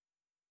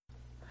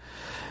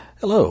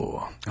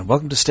Hello, and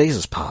welcome to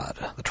Stasis Pod,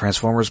 the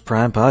Transformers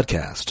Prime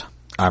podcast.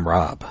 I'm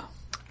Rob.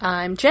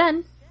 I'm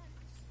Jen.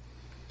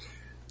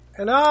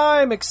 And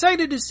I'm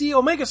excited to see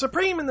Omega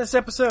Supreme in this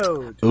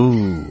episode.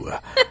 Ooh,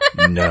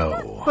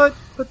 no. But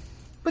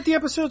the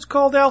episode's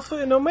called Alpha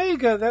and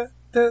Omega.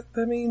 That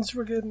means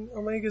we're getting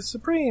Omega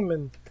Supreme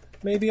and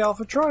maybe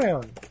Alpha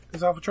Trion.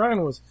 Because Alpha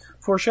Trion was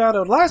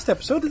foreshadowed last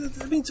episode.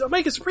 That means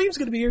Omega Supreme's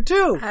going to be here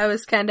too. I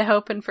was kind of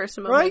hoping for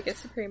some Right? Omega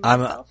Supreme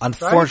myself.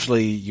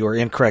 Unfortunately, you're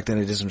incorrect, and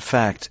it is in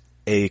fact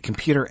a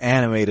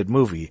computer-animated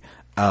movie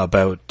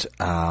about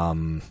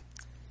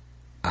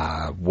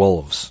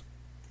wolves.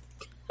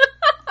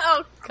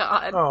 Oh,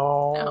 God.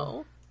 Oh.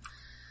 No.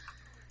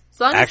 As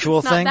long Actual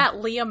as it's thing? not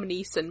that Liam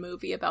Neeson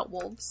movie about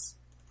wolves.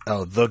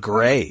 Oh, The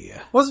Grey.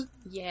 Was it?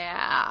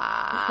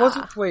 Yeah.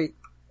 Wait.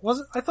 Was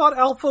it? I thought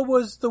Alpha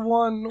was the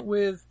one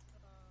with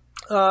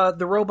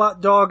the robot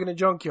dog in a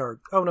junkyard.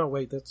 Oh no,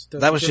 wait, that's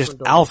That a was just different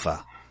dog.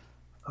 Alpha.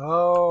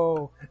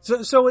 Oh,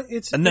 so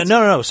it's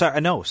No,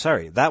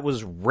 sorry. That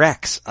was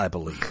Rex, I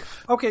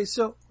believe. Okay,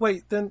 so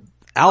wait, then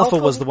Alpha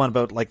was the one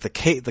about like the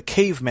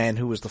caveman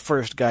who was the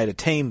first guy to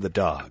tame the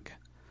dog.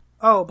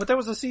 Oh, but that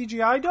was a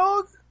CGI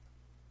dog?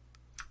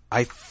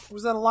 Or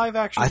was that a live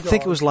action I dog?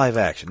 think it was live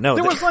action. No,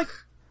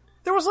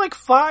 There was like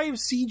 5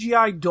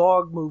 CGI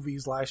dog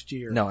movies last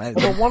year. No,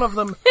 although one of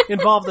them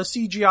involved a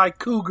CGI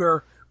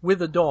cougar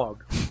with a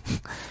dog.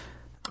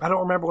 I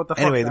don't remember what the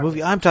fuck Anyway, that the movie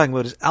was. I'm talking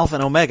about is Alpha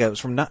and Omega. It was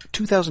from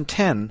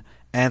 2010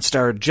 and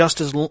starred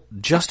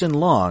Justin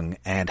Long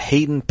and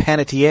Hayden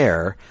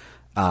Panettiere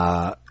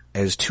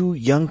as two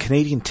young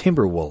Canadian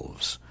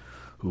timberwolves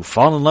who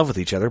fall in love with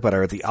each other but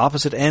are at the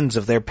opposite ends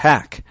of their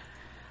pack.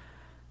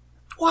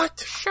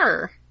 What?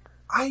 Sure.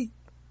 I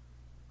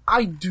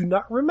do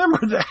not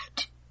remember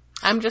that.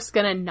 I'm just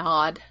gonna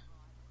nod.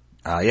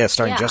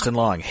 Starring Yeah. Justin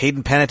Long,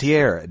 Hayden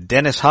Panettiere,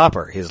 Dennis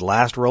Hopper, his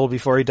last role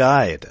before he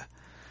died.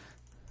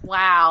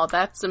 Wow,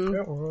 that's some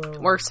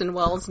Orson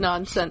Welles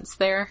nonsense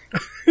there.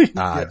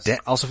 Yes.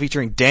 Also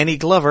featuring Danny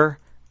Glover,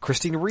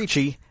 Christina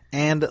Ricci,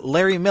 and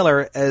Larry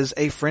Miller as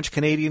a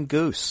French-Canadian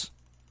goose.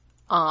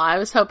 I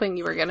was hoping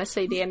you were gonna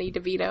say Danny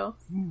DeVito.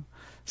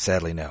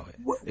 Sadly, no.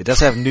 It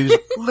does have news...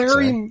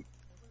 Sorry.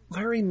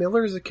 Larry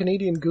Miller is a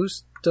Canadian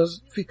goose.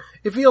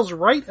 It feels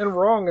right and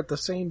wrong at the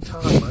same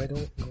time. I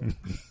don't know.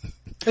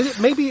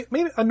 Maybe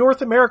a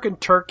North American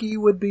turkey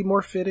would be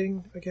more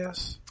fitting, I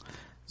guess.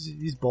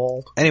 He's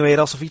bald. Anyway, it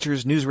also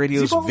features News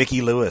Radio's bald?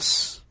 Vicki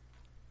Lewis.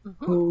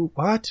 Who?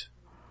 What?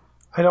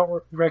 I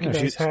don't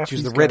recognize half.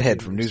 She's these the redhead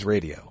guys' from names. News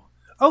Radio.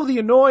 Oh, the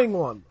annoying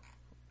one.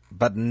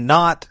 But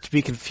not to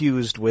be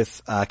confused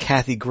with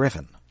Kathy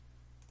Griffin.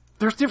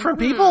 There's different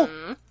people?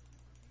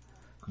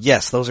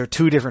 Yes, those are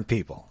two different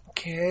people.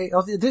 Okay.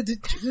 Oh, this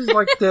is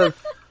like the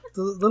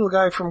little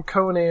guy from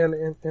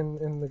Conan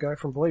and the guy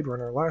from Blade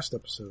Runner last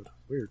episode.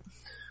 Weird.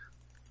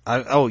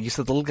 You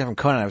said the little guy from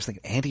Conan. I was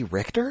thinking Andy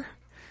Richter?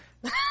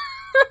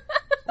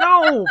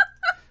 No!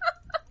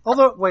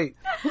 Although, wait,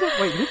 who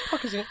the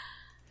fuck is it?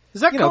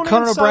 Is that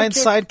Conan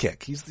O'Brien's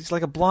sidekick. He's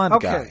like a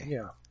blonde guy. Okay,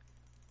 yeah.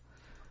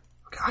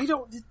 I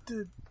don't...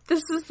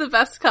 This is the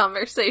best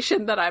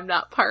conversation that I'm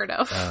not part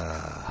of.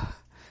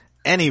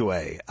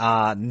 Anyway,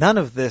 none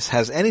of this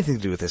has anything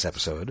to do with this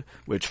episode,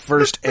 which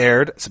first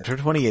aired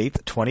September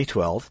 28th,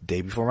 2012,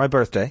 day before my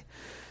birthday.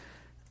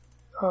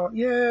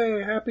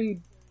 Yay, happy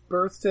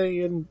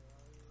birthday in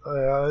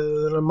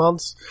a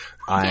month.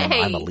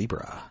 I'm a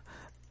Libra.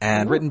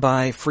 And written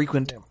by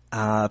frequent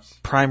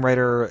Prime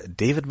writer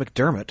David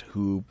McDermott,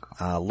 who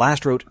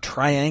last wrote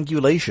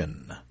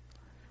Triangulation.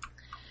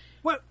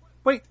 What?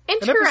 Wait, an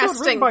episode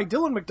Interesting. written by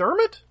Dylan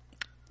McDermott?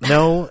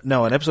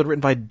 No, an episode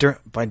written by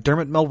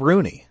Dermot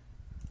Mulrooney.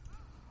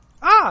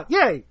 Ah,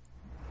 yay!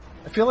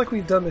 I feel like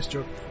we've done this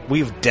joke.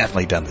 We've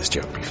definitely done this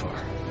joke before.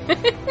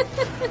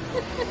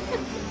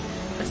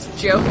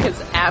 This joke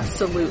has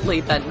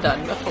absolutely been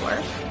done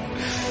before.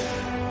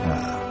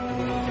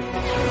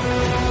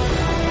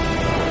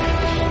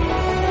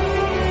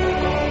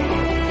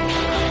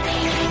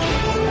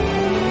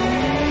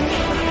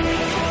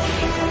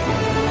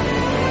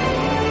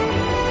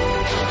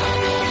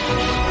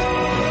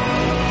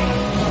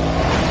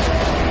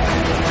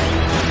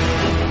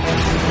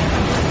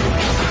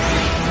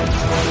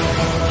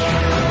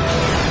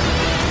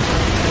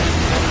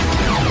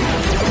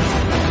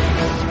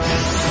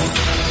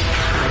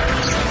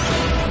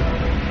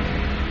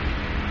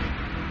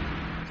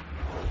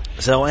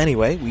 So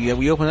anyway,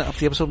 we open up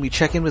the episode and we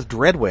check in with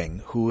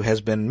Dreadwing, who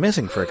has been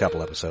missing for a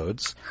couple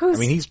episodes. I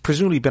mean, he's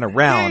presumably been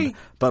around, Hey!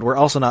 but we're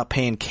also not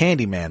paying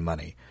Candyman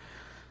money.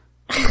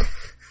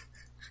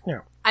 Yeah.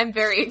 I'm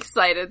very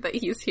excited that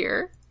he's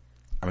here.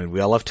 I mean, we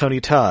all love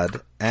Tony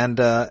Todd, and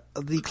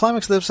the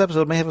climax of this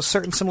episode may have a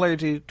certain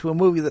similarity to a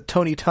movie that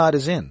Tony Todd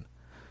is in.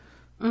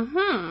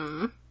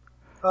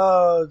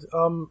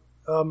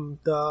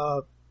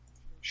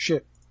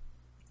 Shit.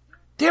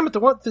 Damn it,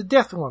 the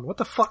death one. What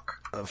the fuck?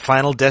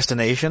 Final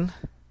Destination?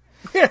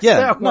 Yes, Yeah,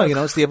 that no, one. you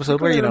know, it's the episode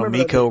I where, couldn't remember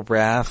that Miko,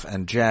 Raph,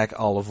 and Jack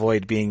all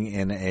avoid being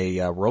in a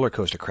roller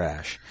coaster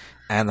crash.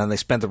 And then they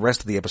spent the rest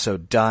of the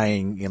episode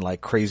dying in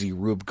like crazy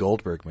Rube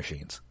Goldberg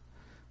machines.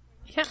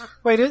 Yeah.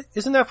 Wait,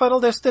 isn't that Final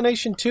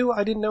Destination 2?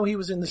 I didn't know he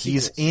was in the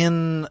sequels. He's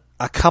in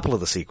a couple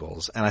of the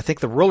sequels, and I think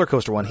the roller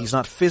coaster one, he's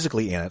not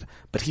physically in it,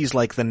 but he's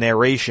like the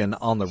narration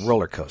on the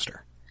roller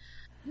coaster.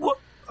 What?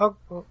 Oh,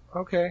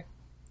 okay.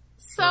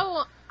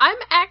 So I'm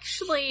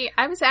actually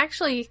a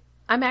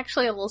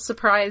little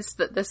surprised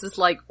that this is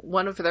like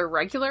one of their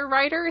regular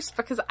writers,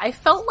 because I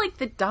felt like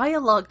the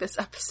dialogue this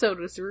episode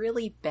was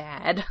really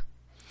bad.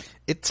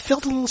 It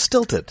felt a little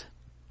stilted.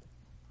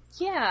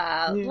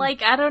 Yeah,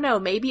 like, I don't know,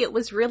 maybe it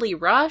was really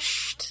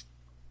rushed.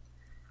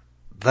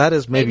 That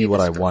is maybe what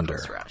the I script wonder.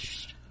 was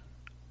rushed.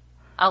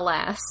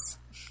 Alas.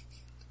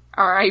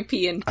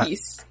 R.I.P. in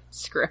peace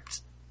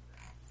script.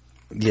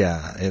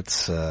 Yeah,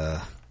 it's,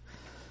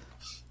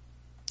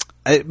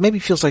 it maybe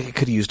feels like it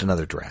could have used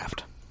another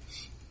draft.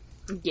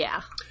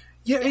 Yeah.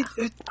 Yeah,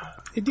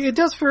 it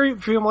does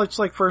feel much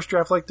like first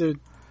draft. Like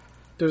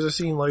there's a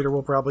scene later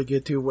we'll probably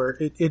get to where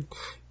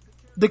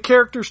the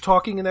characters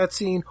talking in that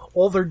scene,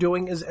 all they're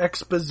doing is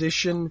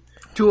exposition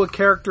to a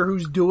character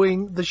who's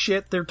doing the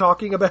shit they're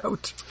talking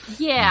about.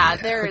 Yeah,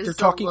 there is they're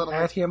talking a little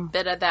at him.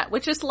 bit of that,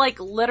 which is like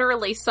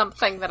literally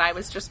something that I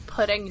was just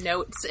putting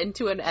notes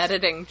into an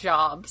editing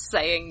job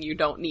saying you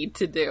don't need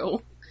to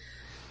do.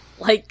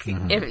 Like,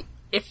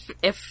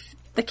 if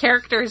the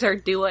characters are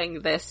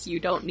doing this, you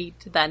don't need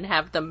to then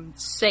have them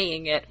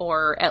saying it,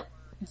 or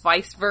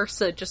vice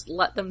versa, just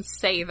let them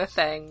say the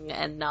thing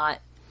and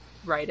not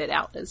write it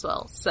out as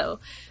well.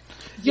 So,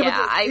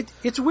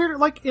 it's weird.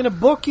 Like, in a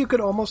book, you could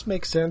almost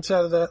make sense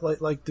out of that,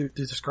 like they're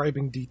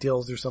describing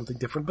details or something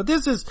different. But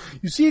this is,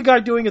 you see a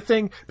guy doing a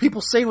thing, people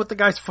say what the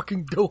guy's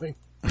fucking doing.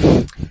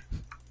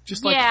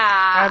 Just like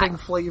adding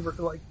flavor,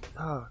 like,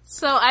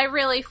 So I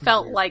really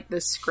felt like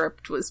the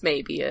script was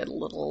maybe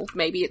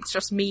it's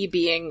just me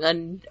being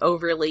an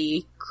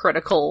overly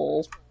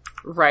critical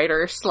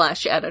writer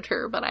 /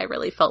 editor, but I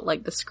really felt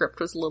like the script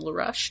was a little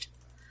rushed.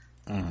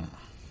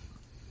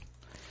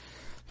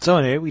 So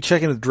anyway, we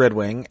check in with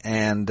Dreadwing,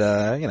 and,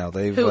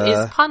 they've... Who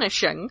is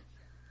punishing.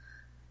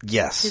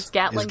 Yes. His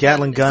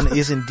Gatling gun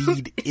is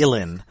indeed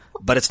Illin,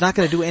 but it's not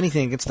going to do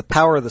anything against the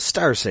power of the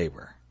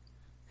Starsaber.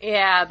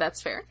 Yeah,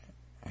 that's fair.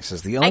 He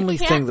says the only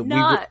thing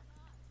that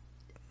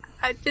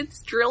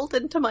it's drilled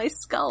into my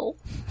skull.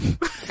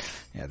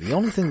 Yeah, the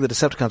only thing the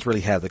Decepticons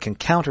really have that can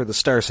counter the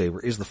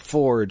Starsaber is the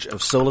Forge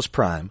of Solus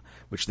Prime,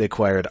 which they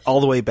acquired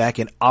all the way back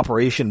in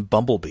Operation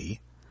Bumblebee.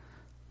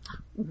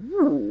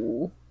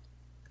 Ooh.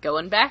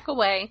 Going back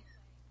away.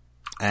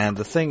 And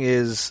the thing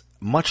is,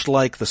 much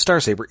like the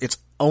Starsaber,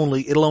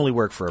 it'll only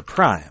work for a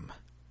Prime.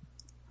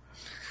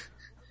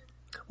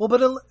 Well,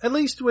 but at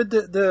least with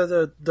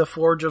the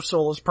Forge of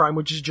Solus Prime,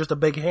 which is just a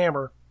big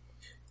hammer,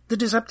 the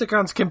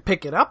Decepticons can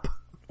pick it up.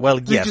 Well,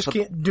 they yes, just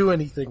can't do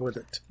anything with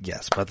it.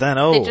 Yes, but then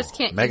they just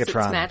can't Megatron. use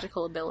its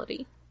magical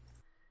ability.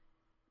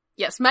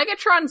 Yes,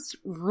 Megatron's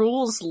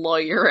rules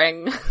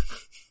lawyering.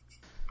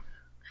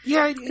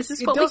 Yeah, this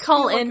is what we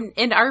call in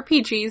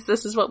RPGs.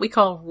 This is what we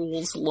call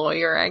rules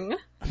lawyering.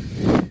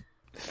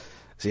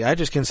 See, I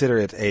just consider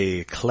it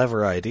a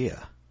clever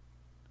idea,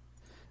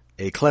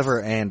 a clever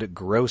and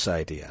gross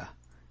idea.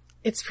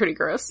 It's pretty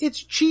gross. It's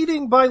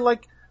cheating by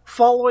like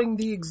following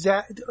the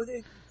exact.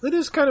 It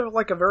is kind of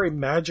like a very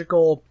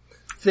magical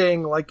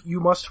thing. Like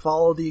you must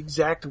follow the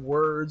exact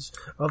words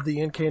of the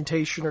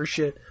incantation or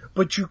shit,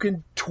 but you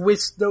can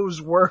twist those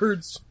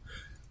words.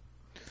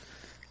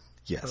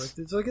 Yes.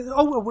 It's like,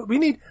 we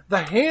need the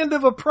hand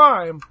of a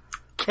Prime.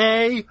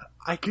 Okay,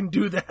 I can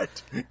do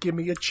that. Give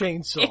me a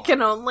chainsaw. It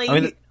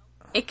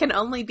can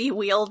only be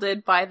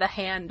wielded by the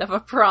hand of a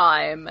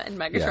Prime, and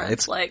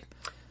Megatron's like,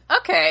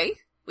 okay,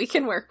 we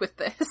can work with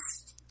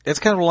this. It's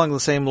kind of along the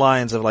same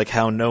lines of like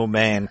how no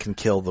man can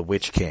kill the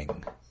Witch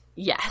King.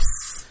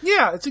 Yes.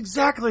 Yeah, it's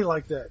exactly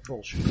like that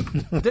bullshit.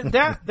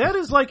 that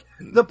is like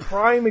the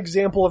prime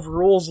example of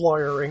rules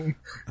lawyering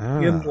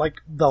in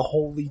like the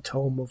Holy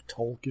Tome of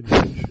Tolkien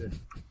and shit.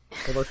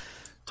 Although,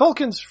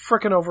 Tolkien's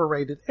frickin'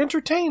 overrated.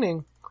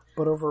 Entertaining,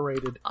 but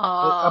overrated.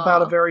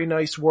 About a very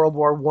nice World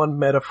War I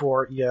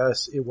metaphor.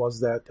 Yes, it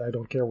was that. I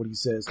don't care what he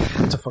says.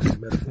 It's a fucking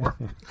metaphor.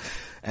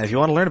 And if you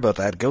want to learn about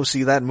that, go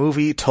see that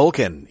movie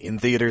Tolkien in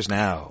theaters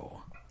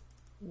now.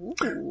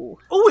 Ooh.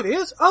 Oh, it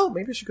is? Oh,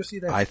 maybe I should go see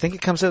that. I think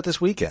it comes out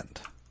this weekend.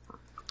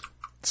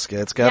 It's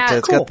got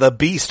the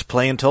Beast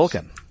playing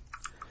Tolkien.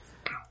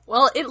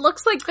 Well, it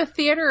looks like the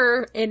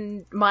theater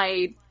in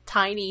my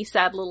tiny,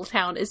 sad little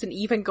town isn't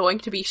even going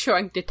to be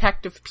showing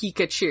Detective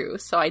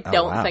Pikachu, so I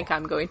don't think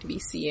I'm going to be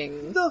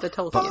seeing the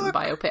Tolkien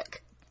biopic.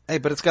 Hey,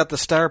 but it's got the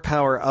star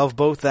power of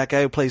both that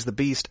guy who plays the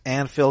Beast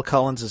and Phil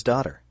Collins'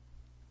 daughter.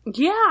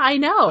 Yeah, I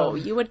know.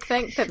 You would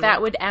think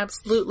that would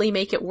absolutely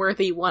make it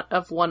worthy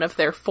of one of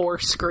their 4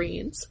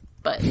 screens,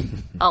 but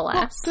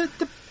alas. Well,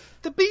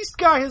 the Beast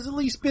guy has at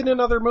least been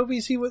in other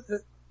movies. He was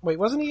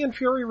wasn't he in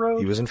Fury Road?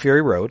 He was in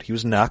Fury Road. He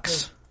was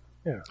Nux.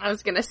 Yeah. I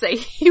was gonna say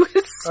he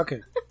was.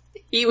 Okay.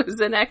 He was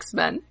in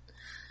X-Men.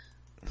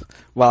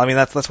 Well, I mean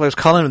that's why I was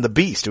calling him the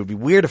Beast. It would be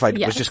weird if I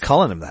was just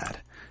calling him that.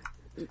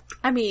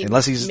 I mean,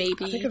 Unless he's- maybe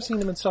I think I've seen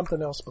him in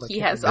something else, but I he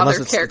can't has remember. other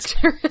Unless it's-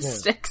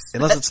 characteristics.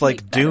 Unless that it's like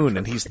make that Dune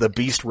and he's the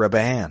Beast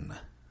Raban.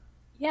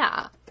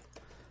 Yeah.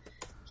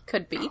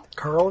 Could be.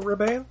 Carl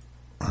Raban?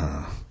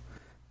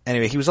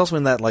 Anyway, he was also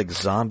in that like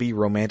zombie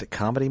romantic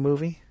comedy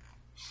movie.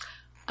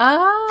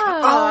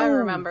 Oh, I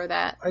remember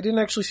that. I didn't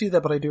actually see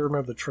that, but I do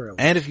remember the trailer.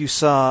 And if you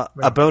saw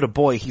About a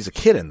Boy, he's a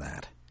kid in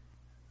that.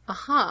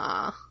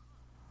 Uh-huh.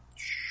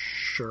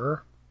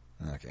 Sure.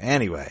 Okay.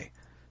 Anyway,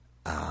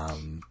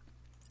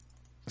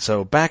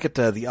 so back at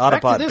the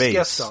Back Autobot to this base,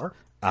 guest star.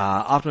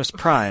 Optimus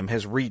Prime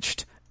has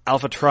reached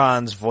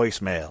Alphatron's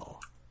voicemail.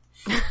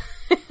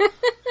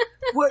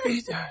 What?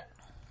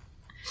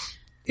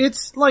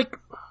 It's like,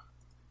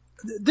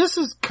 this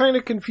is kind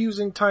of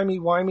confusing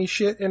timey-wimey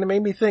shit, and it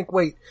made me think,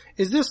 wait,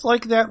 is this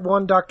like that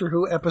one Doctor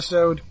Who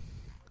episode?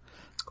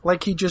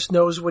 Like he just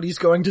knows what he's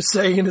going to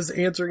say and is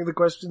answering the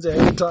questions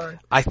ahead of time?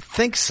 I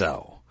think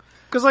so.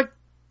 Because, like,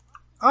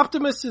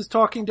 Optimus is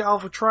talking to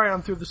Alpha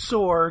Trion through the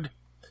sword,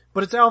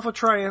 but it's Alpha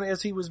Trion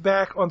as he was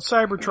back on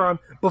Cybertron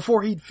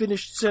before he'd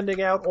finished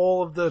sending out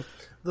all of the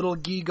little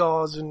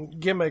gewgaws and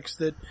gimmicks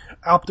that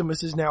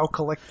Optimus is now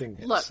collecting.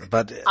 Look,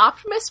 But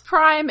Optimus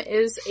Prime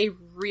is a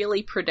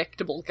really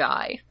predictable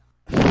guy.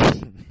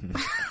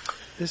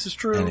 This is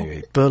true.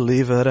 anyway,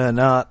 believe it or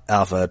not,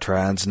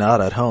 Alphatron's not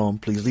at home.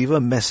 Please leave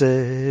a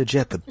message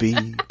at the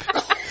beep.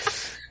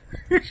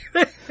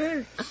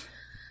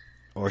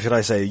 Or should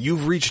I say,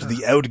 you've reached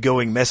the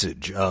outgoing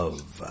message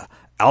of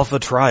Alpha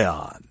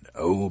Trion.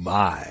 Oh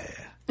my.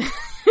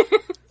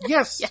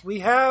 Yes, we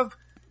have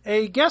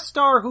a guest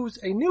star who's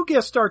a new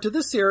guest star to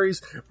this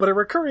series, but a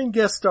recurring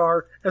guest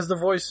star as the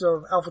voice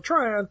of Alpha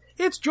Trion.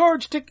 It's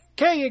George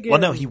Takei again.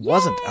 Well, no, he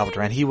wasn't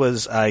Alphatron. He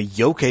was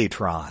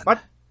Yoketron What?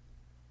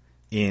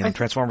 in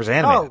Transformers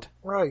Animated.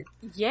 Oh, right.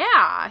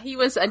 Yeah, he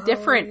was a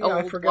different yeah,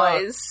 I old forgot.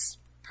 wise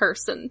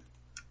person.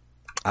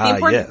 The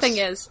important Yes. thing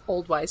is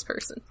old wise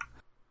person.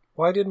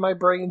 Why did my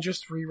brain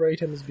just rewrite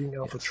him as being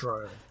Alpha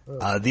Trion?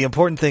 Oh. The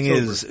important thing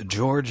is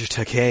George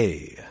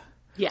Takei.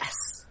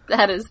 Yes,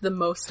 that is the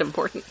most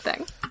important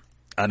thing.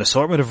 An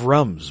assortment of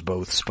rums,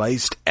 both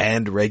spiced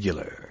and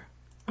regular.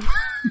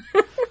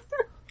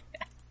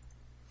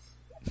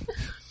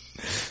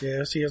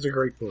 Yes, he has a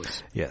great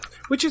voice. Yeah.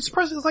 Which is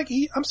surprising. It's like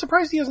I'm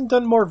surprised he hasn't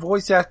done more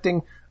voice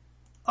acting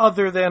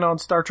other than on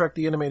Star Trek: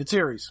 The Animated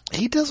Series.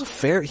 He does a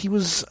fair... He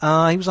was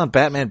on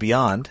Batman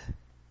Beyond.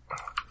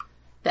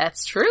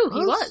 That's true, he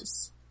Was?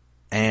 was.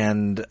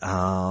 And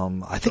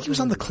I think he was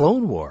on the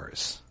Clone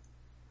Wars.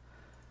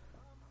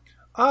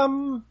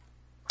 Oh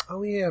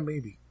yeah,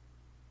 maybe.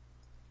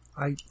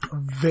 I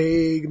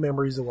vague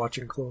memories of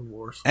watching Clone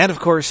Wars. And of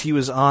course, he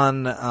was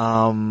on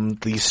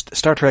the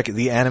Star Trek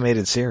the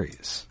Animated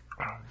Series.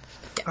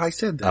 I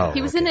said that. Oh.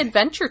 He was in okay.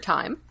 Adventure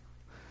Time.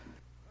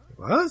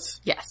 What?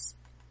 Yes.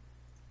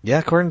 Yeah,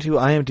 according to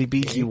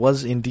IMDb, he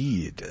was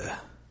indeed.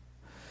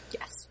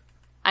 Yes.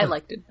 I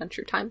liked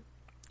Adventure Time.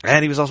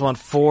 And he was also on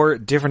 4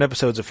 different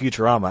episodes of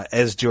Futurama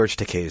as George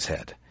Takei's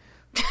head.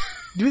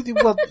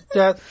 Well,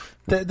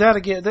 that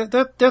again,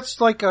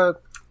 that's like a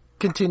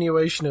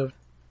continuation of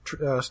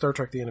Star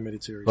Trek: The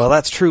Animated Series. Well,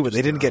 that's true, but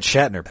they didn't get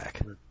Shatner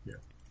back.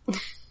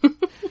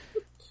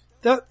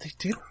 That they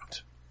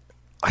didn't.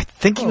 I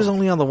think he was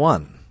only on the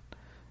one.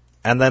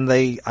 And then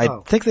I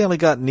think they only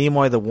got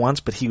Nimoy the once,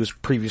 but he was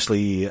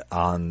previously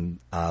on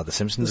The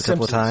Simpsons a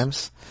couple of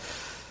times.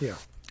 Yeah.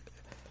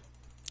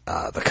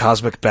 The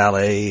Cosmic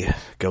Ballet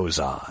goes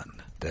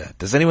on.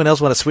 Does anyone else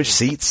want to switch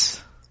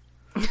seats?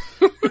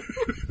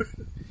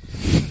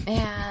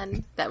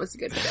 And that was a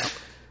good show.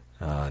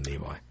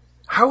 Nimoy.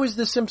 How is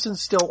The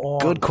Simpsons still on?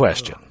 Good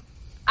question.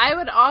 I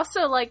would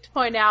also like to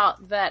point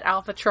out that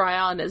Alpha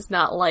Trion is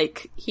not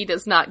like, he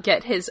does not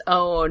get his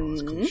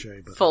own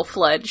cliche, but-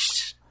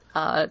 full-fledged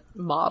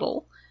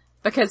model.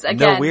 Because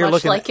again, we're much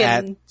looking like in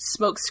at-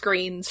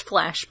 Smokescreen's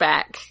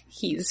flashback,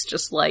 he's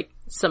just like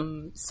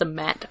some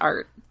matte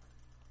art.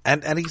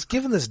 And he's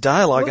given this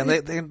dialogue, Well,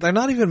 and they're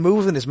not even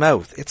moving his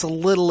mouth. It's a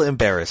little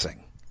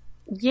embarrassing.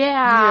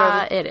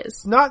 Yeah, it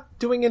is. Not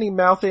doing any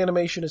mouth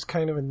animation is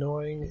kind of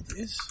annoying.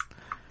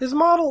 His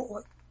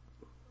model,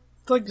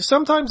 like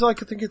sometimes I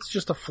think it's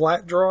just a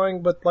flat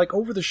drawing, but like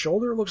over the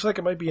shoulder, it looks like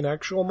it might be an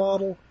actual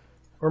model,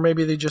 or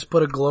maybe they just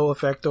put a glow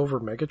effect over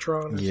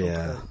Megatron. Or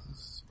Yeah. something.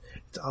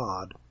 It's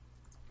odd.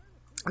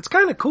 It's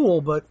kind of cool,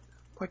 but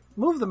like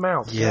move the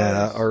mouth. Yeah,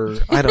 guys. or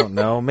I don't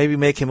know, maybe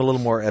make him a little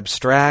more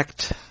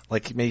abstract.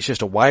 Like maybe it's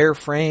just a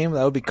wireframe.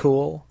 That would be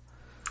cool.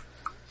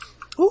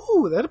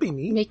 Ooh, that'd be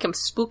neat. Make him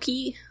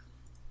spooky.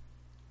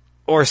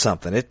 Or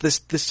something. This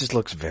just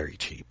looks very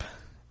cheap.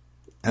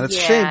 And it's a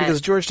Yeah. shame because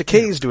George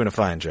Takei is doing a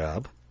fine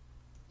job.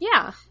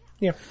 Yeah.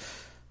 Yeah.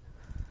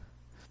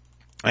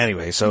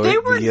 Anyway, so They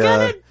were the,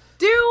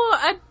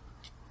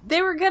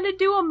 gonna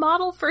do a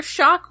model for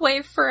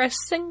Shockwave for a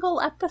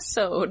single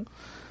episode.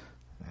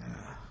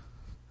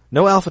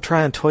 no Alpha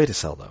Trion toy to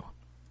sell though.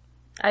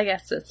 I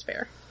guess that's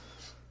fair.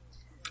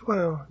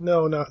 Well,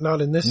 no,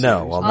 not in this. No,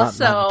 series. well,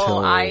 Also, not until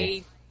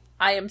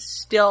I am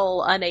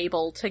still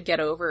unable to get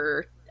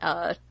over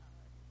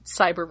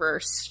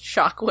Cyberverse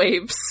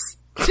Shockwave's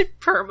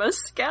Perma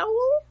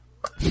scowl?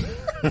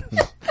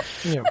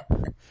 Yeah.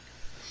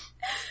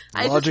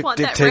 I just Logic want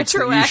dictates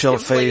that you shall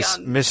retroactively face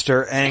on-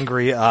 Mr.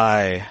 Angry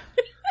Eye.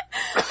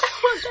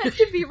 that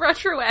to be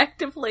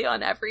retroactively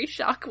on every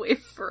Shockwave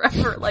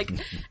forever. Like,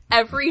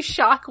 every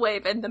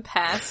Shockwave in the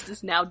past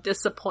is now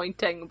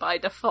disappointing by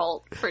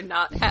default for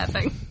not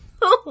having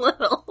a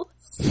little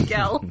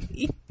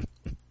Skelly.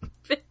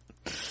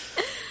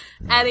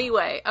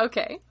 Anyway,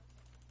 okay.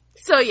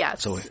 So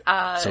yes, So he's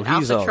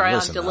Alpha all, Trion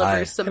listen,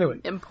 delivers some Anyway.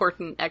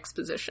 important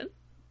exposition.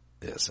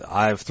 Yes,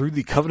 through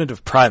the Covenant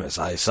of Primus,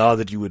 I saw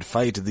that you would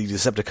fight the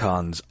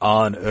Decepticons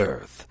on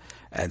Earth,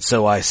 and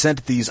so I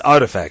sent these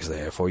artifacts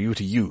there for you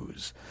to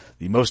use.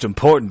 The most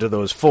important of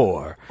those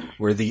 4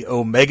 were the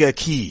Omega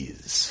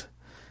Keys.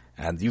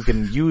 And you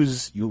can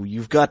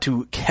you've got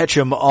to catch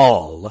them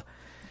all,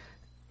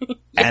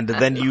 and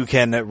then you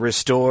can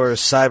restore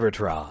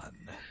Cybertron.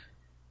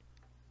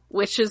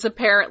 Which is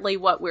apparently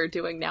what we're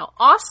doing now.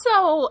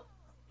 Also,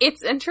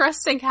 it's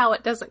interesting how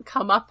it doesn't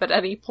come up at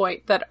any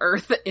point that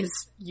Earth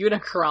is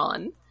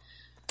Unicron.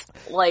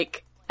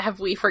 Like, have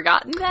we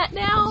forgotten that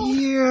now?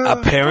 Yeah.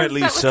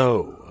 Apparently That was-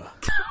 so.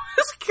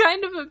 It's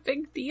kind of a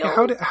big deal.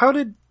 How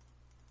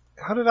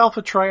did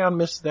Alpha Trion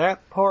miss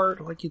that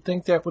part? Like, you'd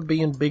think that would be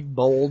in big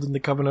bold in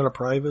the Covenant of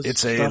Primus.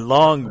 It's a stuff.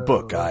 long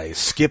book. I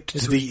skipped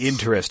to the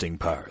interesting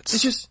parts.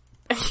 It's just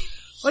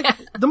like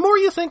the more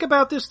you think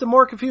about this, the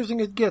more confusing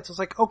it gets. It's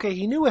like, okay,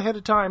 he knew ahead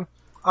of time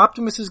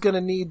Optimus is going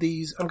to need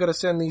these. I'm going to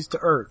send these to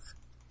Earth.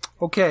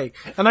 Okay,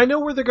 and I know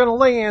where they're going to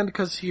land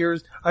because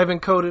I've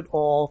encoded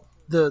all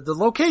the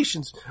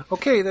locations.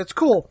 Okay, that's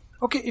cool.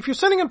 Okay, if you're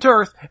sending them to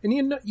Earth and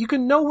you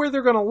can know where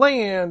they're going to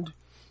land,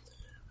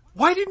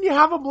 why didn't you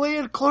have them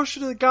land closer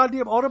to the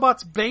goddamn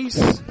Autobots base?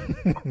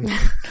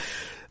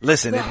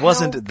 Listen, it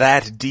wasn't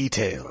that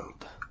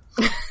detailed.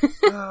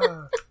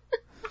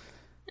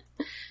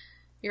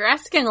 You're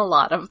asking a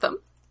lot of them.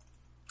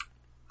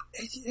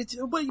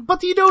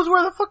 But he knows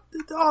where the fuck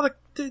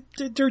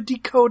they're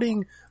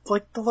decoding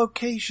like the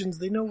locations.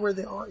 They know where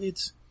they are.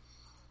 It's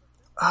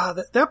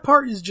that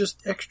part is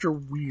just extra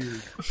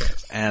weird.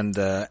 And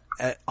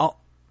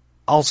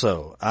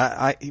also,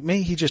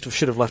 maybe he just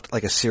should have left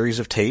like a series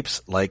of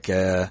tapes, like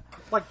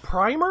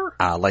Primer.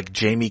 like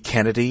Jamie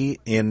Kennedy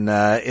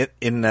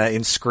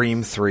in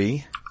Scream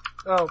 3.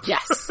 Oh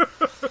Yes.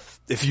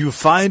 If you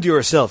find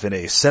yourself in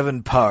a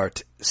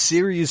 7-part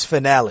series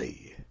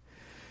finale,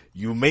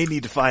 you may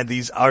need to find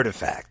these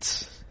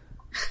artifacts.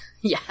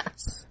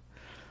 Yes.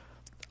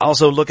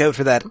 Also, look out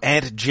for that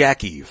Aunt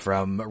Jackie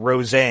from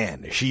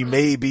Roseanne. She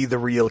may be the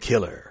real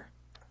killer.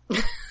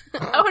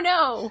 Oh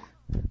no.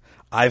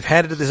 I've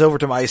handed this over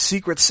to my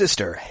secret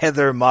sister,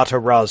 Heather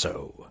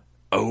Matarazzo.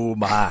 Oh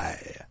my.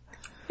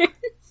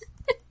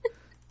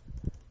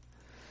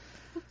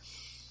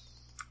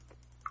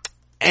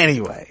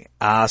 Anyway,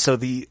 I'll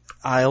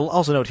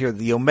also note here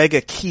the Omega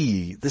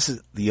Key. This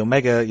is the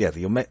Omega,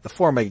 the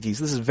 4 Omega Keys.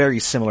 This is very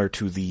similar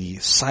to the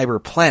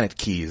Cyber Planet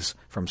Keys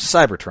from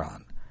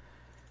Cybertron.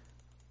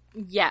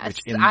 Yes,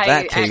 Which in I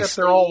that case- actually Except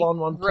they're all on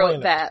one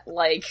wrote planet. that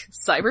like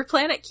Cyber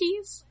Planet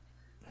keys.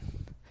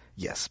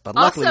 Yes, but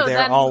luckily Also, they're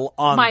then all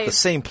on my- the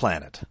same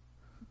planet.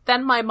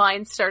 Then my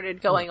mind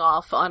started going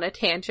off on a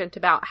tangent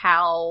about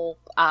how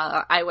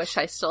I wish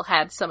I still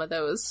had some of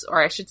those,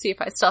 or I should see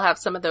if I still have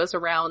some of those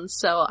around,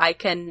 so I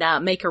can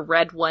make a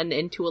red one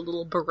into a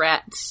little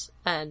barrette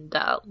and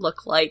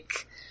look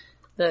like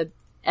the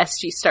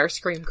SG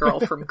Starscream girl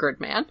from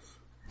Gridman.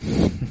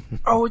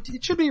 Oh,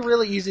 it should be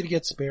really easy to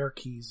get spare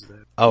keys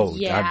then. Oh,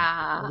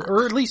 Yeah.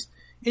 Or at least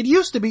it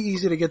used to be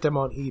easy to get them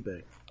on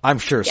eBay. I'm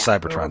sure Yeah.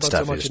 Cybertron Not so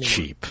stuff much is anymore.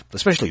 cheap,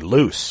 especially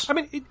loose. I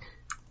mean,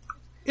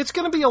 it's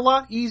going to be a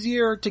lot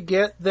easier to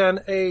get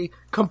than a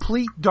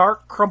complete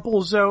dark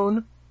crumple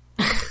zone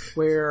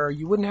where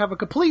you wouldn't have a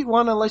complete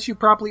one unless you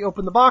properly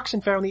opened the box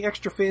and found the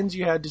extra fins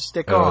you had to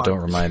stick Oh, on. don't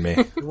remind me.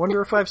 I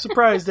wonder if I've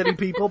surprised any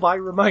people by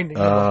reminding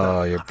them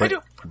of that.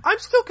 you're I'm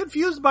still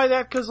confused by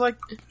that because, like,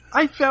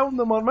 I found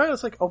them on mine.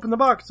 It's like, open the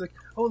box. It's like,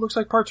 oh, it looks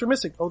like parts are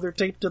missing. Oh, they're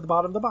taped to the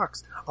bottom of the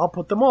box. I'll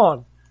put them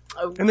on.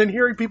 Oh. And then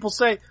hearing people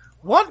say,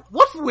 what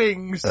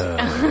wings?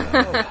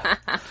 I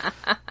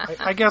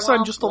guess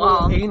I'm just a little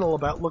Womp womp. anal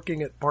about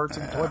looking at parts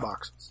in toy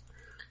boxes.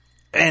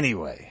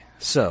 Anyway,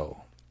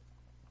 so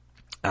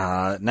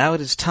now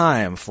it is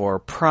time for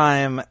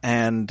Prime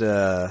and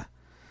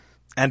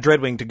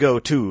Dreadwing to go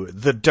to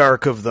the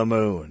Dark of the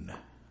Moon.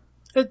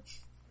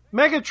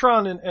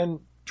 Megatron and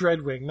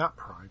Dreadwing, not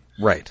Prime.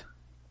 Right.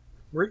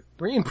 We're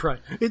in Prime.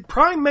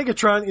 Prime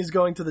Megatron is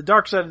going to the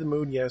dark side of the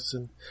moon, yes,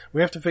 and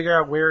we have to figure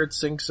out where it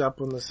syncs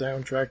up on the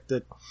soundtrack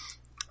that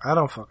I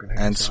don't fucking have.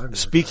 And so I've never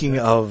speaking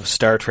of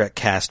Star Trek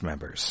cast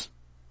members,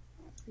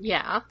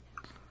 Yeah.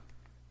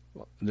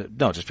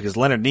 no, just because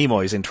Leonard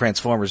Nimoy is in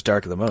Transformers: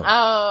 Dark of the Moon.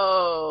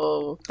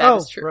 Oh, that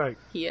is true. Right.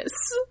 He is.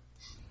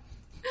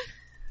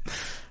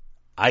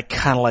 I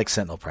kind of like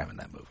Sentinel Prime in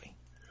that movie.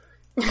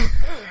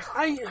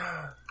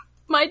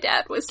 My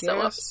dad was so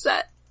Yes.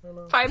 upset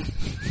by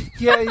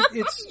Yeah,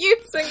 it's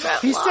using that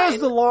he line. says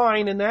the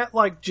line, and that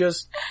like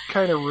just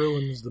kind of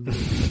ruins the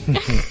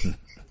movie.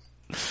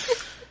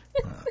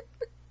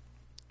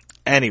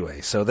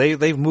 Anyway, so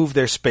they've moved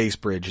their space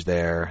bridge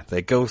there.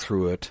 They go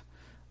through it.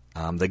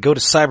 They go to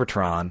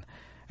Cybertron,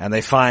 and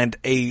they find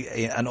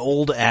an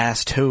old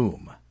ass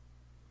tomb.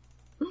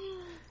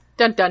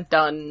 Dun dun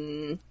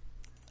dun.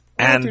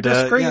 And they're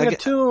desecrating a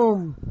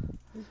tomb.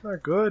 It's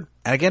not good.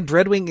 And again,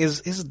 Dreadwing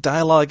his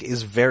dialogue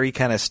is very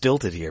kind of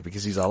stilted here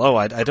because he's all,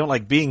 I don't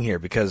like being here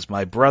because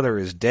my brother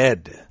is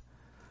dead.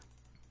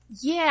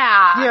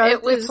 Yeah,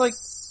 it was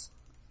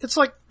it's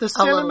like the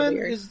sentiment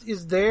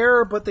is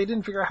there, but they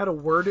didn't figure out how to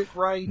word it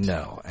right.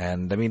 No,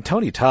 and I mean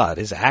Tony Todd,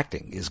 his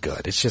acting is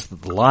good. It's just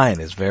that the line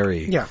is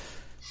very,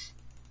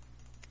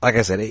 like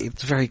I said,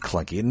 it's very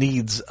clunky. It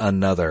needs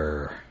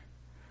another.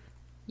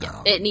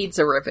 It needs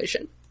a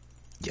revision.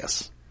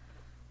 Yes.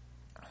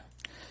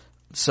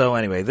 So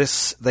anyway,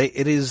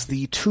 it is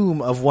the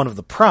tomb of one of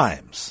the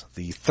primes,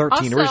 the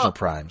 13 original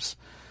primes.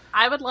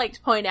 I would like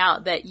to point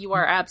out that you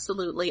are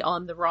absolutely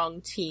on the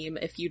wrong team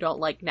if you don't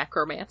like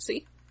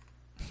necromancy,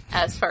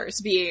 as far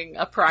as being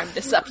a prime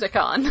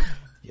Decepticon.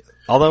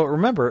 Although,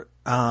 remember,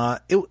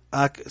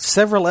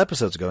 several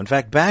episodes ago, in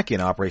fact, back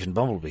in Operation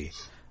Bumblebee,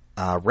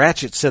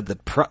 Ratchet said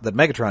that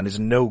Megatron is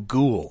no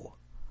ghoul.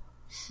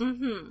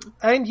 Mm-hmm.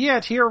 And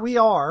yet, here we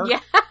are.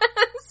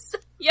 Yes!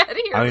 Yet here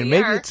we are. I mean,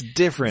 maybe it's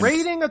different.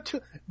 Raiding a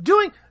tomb.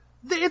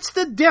 It's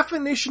the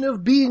definition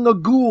of being a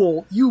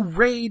ghoul. You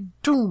raid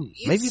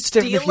tombs. Maybe it's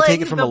different if you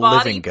take it from a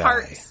living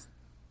guy.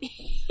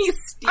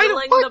 He's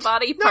stealing the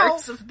body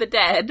parts of the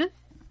dead.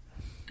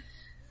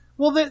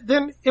 Well,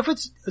 then, if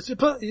it's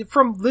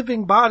from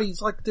living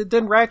bodies,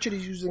 then Ratchet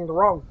is using the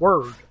wrong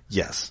word.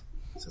 Yes.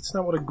 That's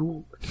not what a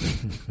ghoul.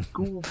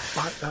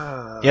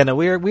 Yeah, no,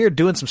 we're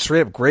doing some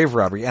straight up grave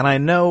robbery, and I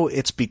know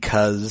it's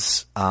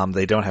because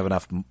they don't have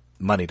enough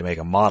money to make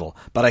a model,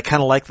 but I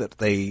kind of like that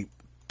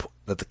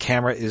that the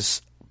camera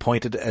is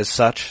pointed as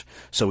such,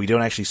 so we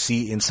don't actually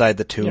see inside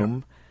the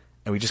tomb,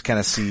 and we just kind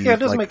of see. Yeah, it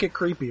does make it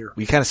creepier.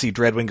 We kind of see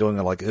Dreadwing going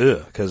like,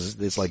 ugh, because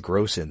it's like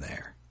gross in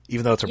there,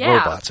 even though it's a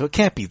robot, so it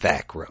can't be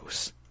that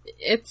gross.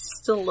 It's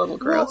still a little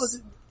gross.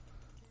 Well,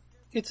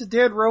 it's a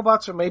dead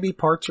robot, so maybe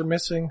parts are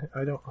missing.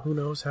 Who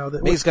knows how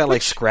that. Maybe he's got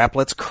like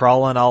scraplets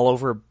crawling all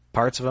over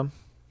parts of him.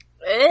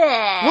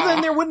 Well,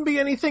 then there wouldn't be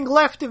anything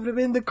left of him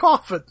in the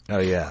coffin. Oh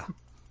yeah.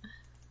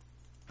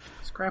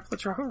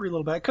 Scraplets are hungry a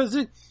little bit because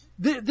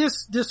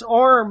this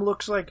arm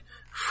looks like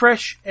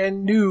fresh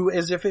and new,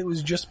 as if it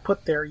was just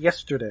put there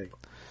yesterday.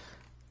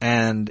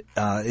 And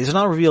it's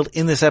not revealed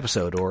in this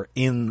episode or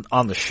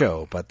on the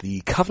show, but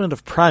the Covenant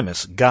of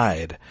Primus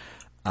guide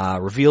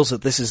reveals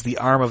that this is the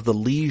arm of the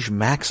Liege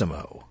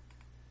Maximo.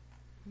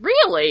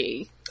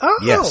 Really? Oh,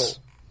 yes.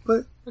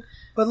 But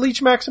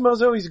Liege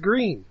Maximo's always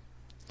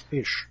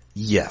green-ish.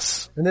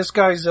 Yes. And this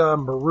guy's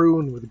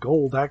maroon with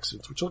gold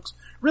accents, which looks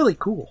really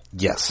cool.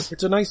 Yes.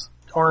 It's a nice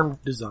arm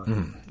design.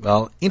 Mm.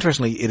 Well,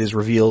 interestingly, it is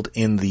revealed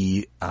in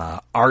the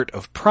Art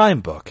of Prime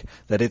book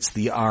that it's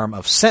the arm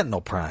of Sentinel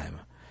Prime,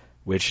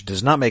 which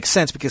does not make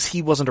sense because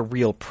he wasn't a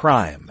real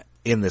Prime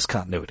in this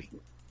continuity.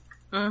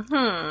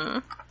 Mm-hmm.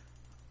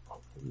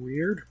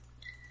 Weird.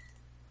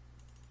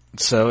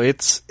 So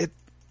the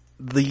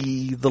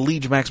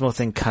Liege Maximo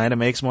thing kind of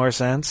makes more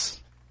sense.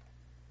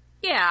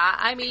 Yeah,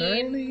 I mean,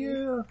 Kinda,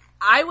 yeah.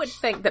 I would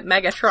think that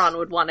Megatron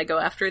would want to go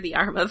after the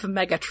arm of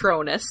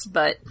Megatronus,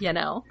 but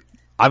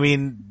I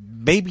mean,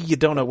 maybe you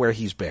don't know where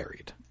he's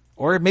buried.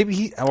 Or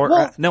maybe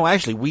no,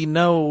 actually, we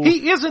know.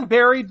 He isn't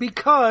buried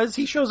because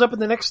he shows up in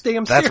the next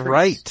damn series. That's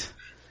right.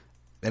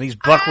 And he's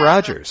Buck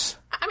Rogers.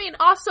 I mean,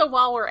 also,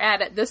 while we're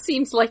at it, this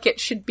seems like it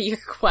should be a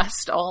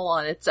quest all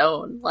on its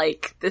own.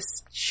 Like,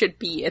 this should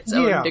be its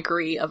own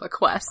degree of a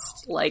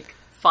quest. Like,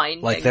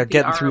 finding like they're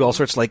getting arm. through all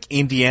sorts of, like,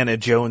 Indiana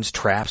Jones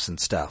traps and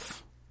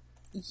stuff.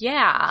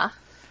 Yeah.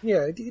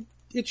 Yeah,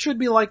 it should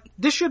be like,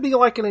 this should be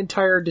like an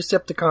entire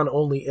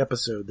Decepticon-only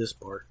episode, this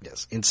part.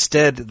 Yes.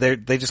 Instead,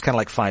 they just kind of,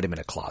 like, find him in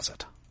a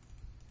closet.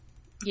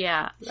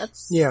 Yeah,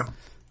 that's... Yeah.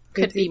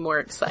 Could be more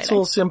exciting. It's a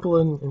little simple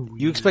and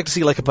weird. You expect to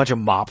see, like, a bunch of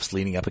mops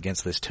leaning up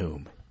against this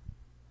tomb.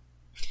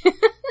 Or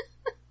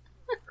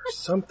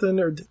something,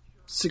 or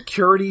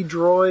security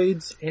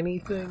droids,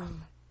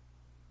 anything.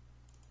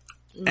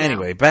 No,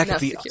 Anyway, back at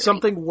the... security.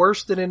 Something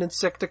worse than an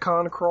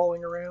Insecticon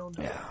crawling around.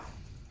 Yeah.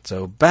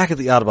 So back at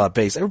the Autobot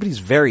base, everybody's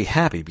very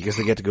happy because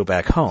they get to go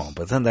back home,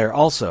 but then they're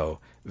also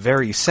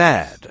very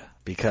sad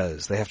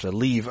because they have to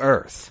leave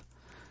Earth.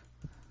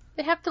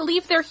 They have to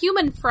leave their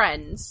human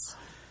friends.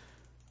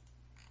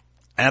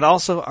 And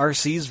also,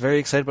 RC's very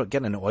excited about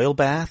getting an oil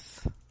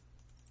bath,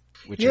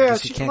 which I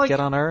guess you can't get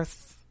on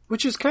Earth.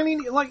 Which is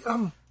kind of like,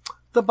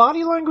 the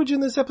body language in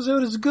this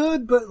episode is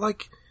good, but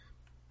like,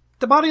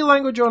 the body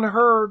language on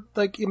her,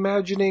 like,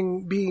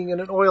 imagining being in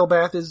an oil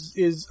bath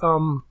is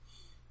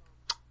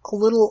a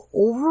little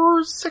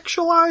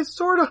over-sexualized,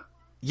 sorta.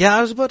 Yeah,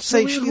 I was about to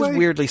say she's way.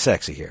 weirdly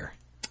sexy here.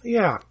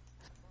 Yeah.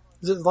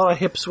 There's a lot of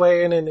hip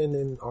swaying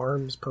and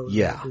arms posing.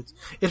 Yeah.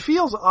 It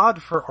feels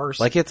odd for RC.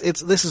 Like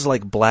this is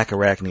like Black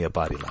Arachnia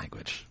body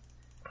language.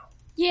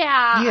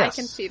 Yeah, Yes. I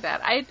can see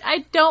that.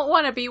 I don't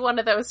want to be one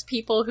of those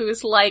people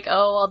who's like,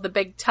 oh, well, the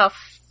big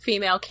tough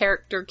female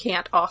character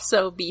can't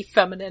also be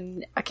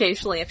feminine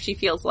occasionally if she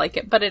feels like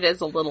it, but it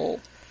is a little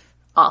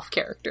off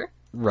character.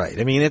 Right.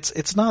 I mean,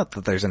 it's not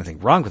that there's anything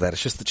wrong with that.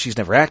 It's just that she's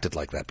never acted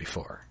like that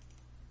before.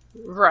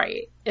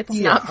 Right. It's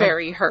not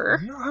very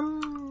her.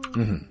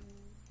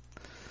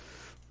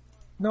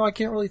 No, I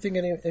can't really think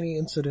of any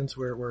incidents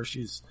where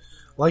she's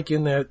like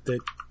in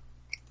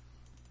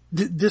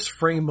this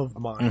frame of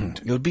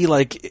mind. It would be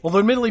like... Although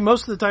admittedly,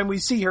 most of the time we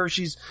see her,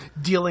 she's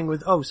dealing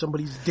with,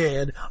 somebody's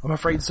dead. I'm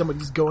afraid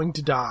somebody's going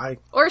to die.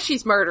 Or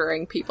she's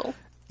murdering people.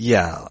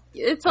 Yeah.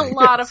 It's a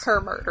lot of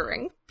her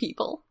murdering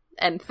people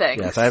and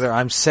things. Yeah, it's either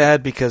I'm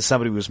sad because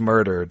somebody was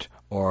murdered,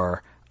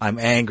 or I'm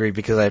angry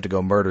because I have to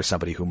go murder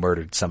somebody who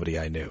murdered somebody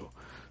I knew.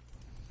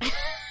 It's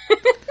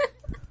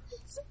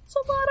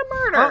a lot of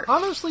murder.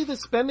 Honestly, the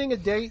spending a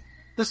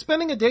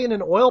day in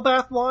an oil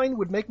bath line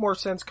would make more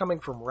sense coming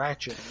from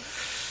Ratchet.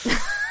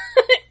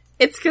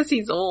 It's because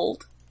he's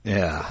old.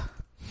 Yeah.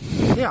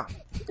 Yeah.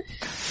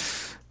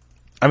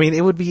 I mean,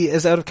 it would be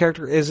as out of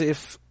character as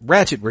if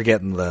Ratchet were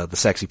getting the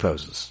sexy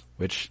poses,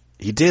 which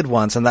he did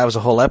once, and that was a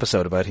whole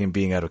episode about him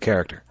being out of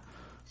character.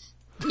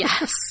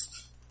 Yes.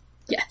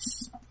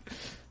 Yes.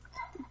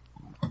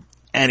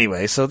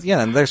 Anyway, so,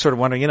 yeah, and they're sort of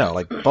wondering,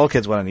 like,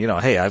 Bulkhead's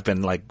wondering, hey, I've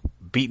been, like,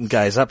 beating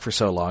guys up for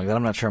so long that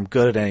I'm not sure I'm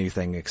good at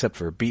anything except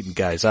for beating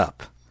guys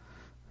up.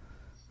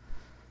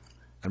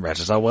 And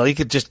Ratchet's all, well, you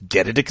could just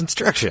get into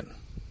construction.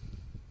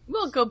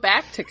 We'll go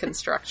back to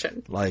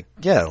construction. Like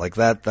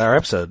that, our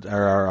episode,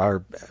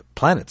 our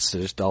planets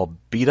just all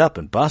beat up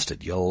and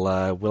busted. We'll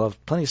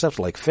have plenty of stuff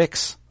to, like,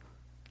 fix.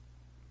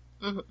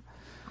 Mm-hmm.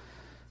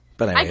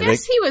 But anyway, I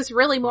guess he was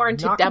really more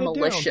into knocking it down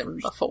demolition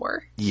first.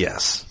 before.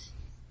 Yes.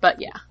 But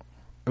yeah.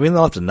 I mean,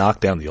 they'll have to knock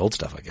down the old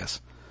stuff, I guess.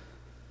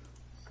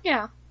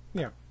 Yeah.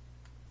 Yeah.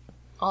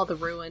 All the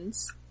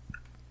ruins.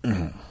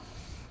 Mm-hmm.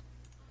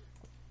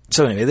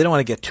 So anyway, they don't want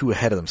to get too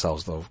ahead of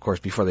themselves, though, of course,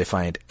 before they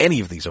find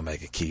any of these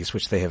Omega keys,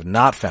 which they have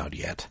not found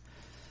yet.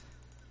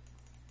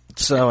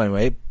 So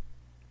anyway.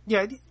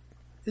 Yeah,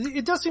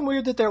 it does seem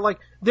weird that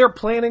they're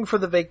planning for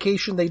the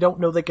vacation they don't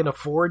know they can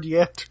afford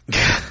yet.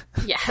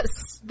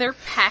 Yes. They're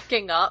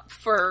packing up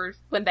for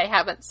when they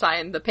haven't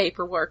signed the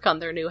paperwork on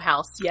their new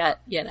house yet,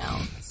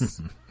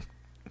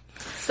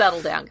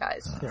 Settle down,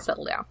 guys. Yeah.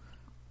 Settle down.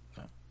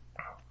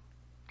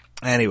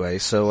 Anyway,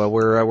 so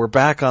we're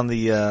back on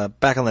the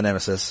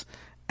Nemesis.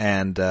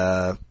 And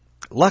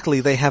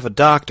luckily, they have a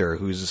doctor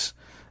who is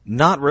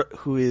not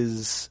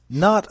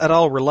at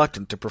all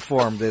reluctant to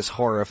perform this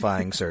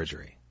horrifying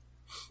surgery.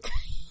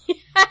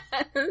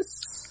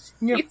 Yes,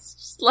 yeah. He's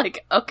just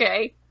like,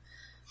 okay.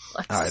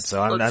 All right,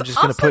 so I'm just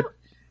going to put.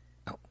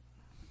 Oh.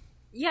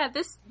 Yeah,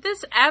 this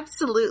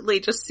absolutely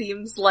just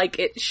seems like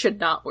it should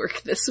not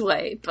work this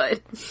way,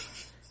 but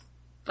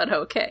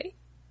okay.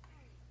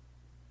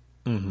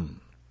 Mm-hmm.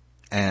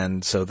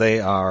 And so they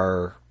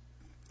are.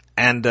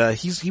 And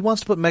he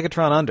wants to put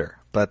Megatron under,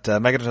 but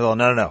Megatron's all,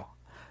 no,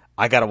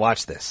 I gotta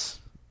watch this.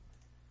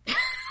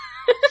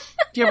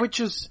 Yeah, which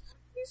is...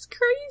 He's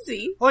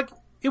crazy. Like,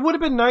 it would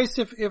have been nice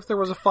if there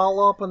was a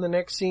follow-up on the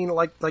next scene,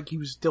 like he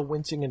was still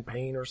wincing in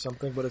pain or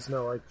something, but it's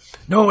no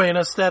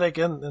anesthetic,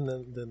 and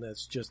then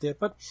that's just it.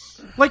 But,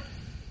 like,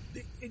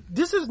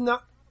 this is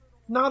not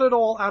at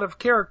all out of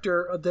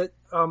character that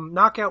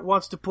Knockout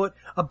wants to put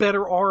a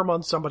better arm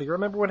on somebody.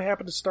 Remember what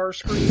happened to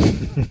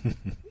Starscream?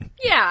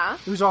 Yeah.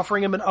 He was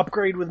offering him an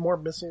upgrade with more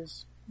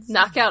missiles.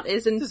 Knockout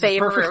is in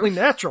favor is perfectly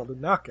natural to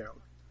Knockout.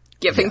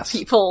 Giving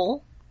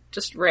people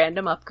just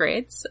random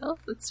upgrades, so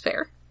that's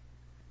fair.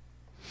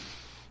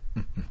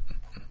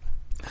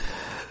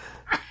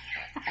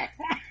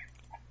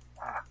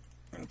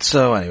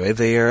 So anyway,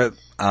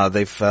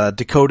 they've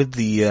decoded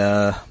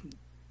the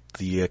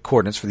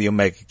coordinates for the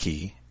Omega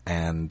Key,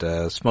 and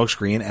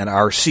Smokescreen and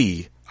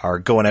RC are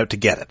going out to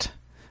get it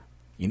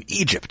in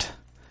Egypt.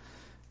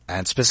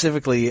 And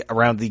specifically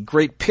around the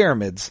Great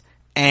Pyramids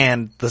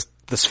and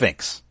the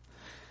Sphinx.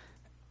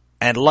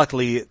 And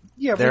luckily,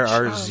 there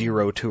are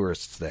zero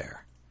tourists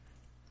there.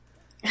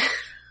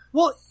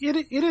 Well,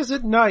 it is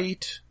at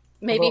night.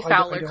 Maybe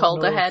Fowler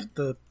called ahead.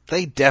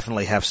 They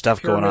definitely have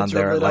stuff going on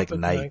there at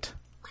night.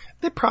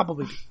 They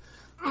probably do.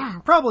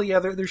 Probably, yeah,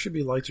 there should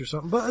be lights or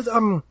something. But,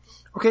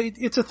 okay,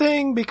 it's a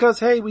thing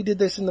because, hey, we did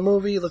this in the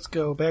movie. Let's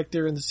go back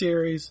there in the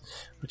series,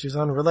 which is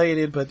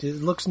unrelated, but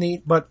it looks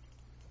neat. But,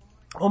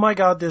 oh my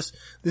god, this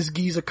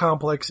Giza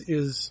complex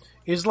is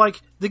like,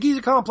 the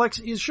Giza complex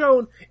is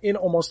shown in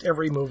almost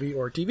every movie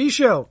or TV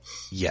show.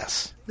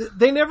 Yes.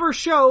 They never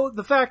show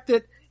the fact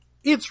that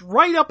it's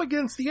right up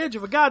against the edge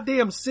of a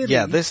goddamn city.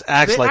 Yeah, this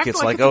acts like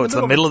it's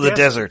the middle of the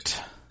desert.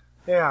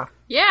 Yeah.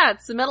 Yeah,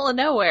 it's the middle of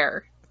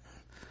nowhere.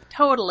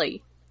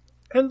 Totally.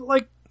 And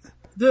like,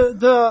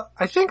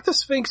 I think the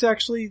Sphinx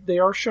actually, they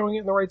are showing it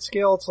in the right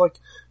scale. It's like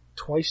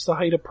twice the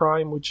height of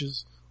Prime, which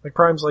is, like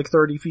Prime's like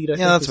 30 feet. I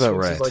think that's the Sphinx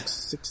about right. is like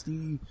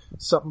 60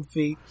 something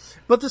feet.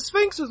 But the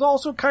Sphinx is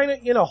also kind of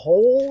in a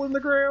hole in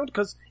the ground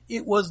because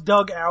it was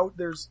dug out.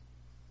 There's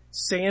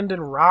sand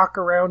and rock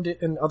around it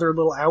and other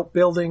little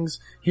outbuildings.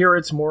 Here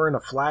it's more in a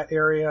flat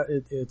area.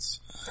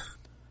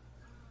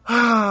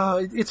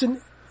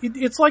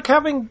 It's like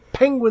having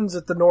penguins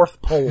at the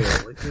North Pole.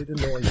 It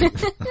annoys me.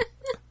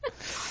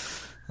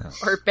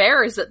 Or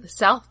bears at the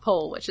South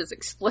Pole, which is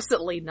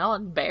explicitly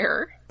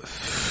non-bear.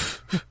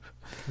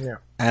 Yeah.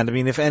 And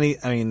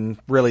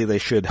really, they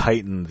should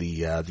heighten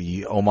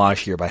the homage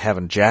here by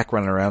having Jack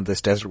running around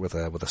this desert with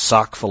a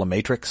sock full of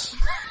Matrix.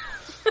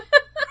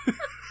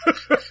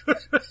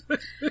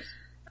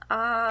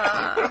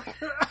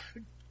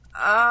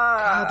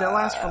 God, that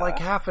lasts for like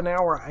half an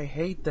hour. I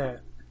hate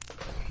that.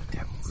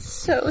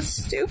 So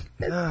stupid.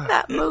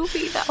 That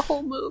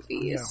whole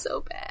movie is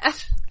so bad.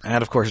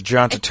 And of course,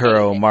 John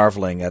Turturro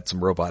marveling at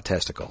some robot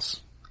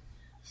testicles.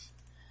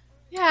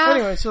 Yeah.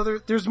 Anyway, so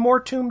there's more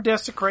tomb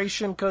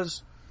desecration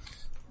because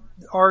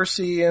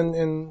RC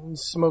and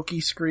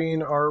Smoky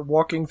Screen are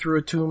walking through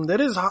a tomb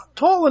that is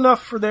tall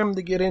enough for them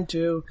to get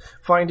into,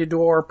 find a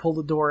door, pull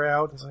the door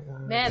out. It's like,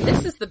 man,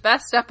 this is the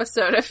best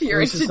episode if you're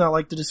This is not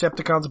like the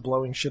Decepticons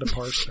blowing shit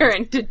apart. You're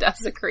into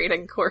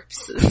desecrating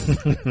corpses.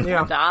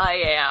 Yeah. And I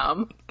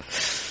am.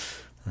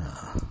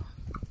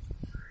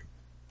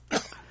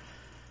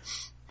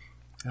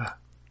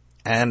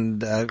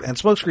 And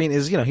Smokescreen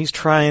is, he's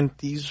trying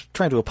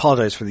to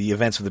apologize for the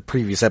events of the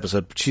previous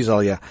episode, but she's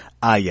all, no,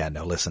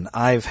 listen,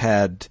 I've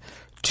had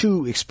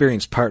 2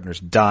 experienced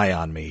partners die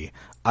on me.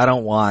 I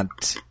don't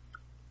want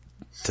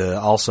to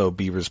also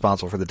be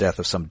responsible for the death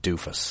of some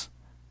doofus.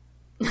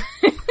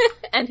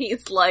 And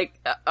he's like,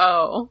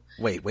 oh.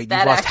 Wait, you've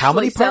lost how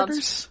many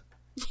partners?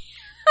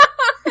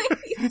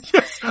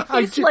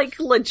 He's like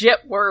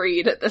legit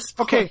worried at this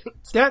point. Okay,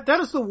 that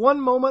is the one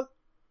moment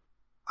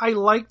I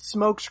liked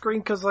Smokescreen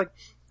because, like,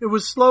 it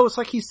was slow. It's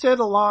like he said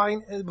a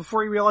line and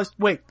before he realized,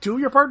 wait, 2 of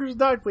your partners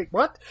died? Wait,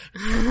 what?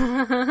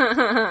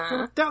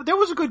 that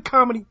was a good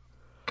comedy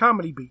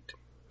beat.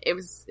 It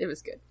was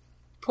good.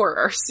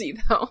 Poor RC,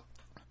 though.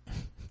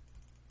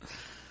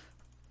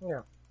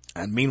 Yeah.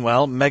 And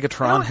meanwhile,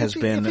 Megatron has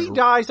been... If he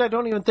dies, I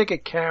don't even think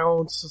it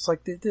counts. It's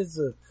like, this is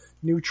a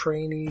new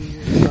trainee.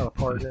 It's not a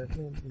partner.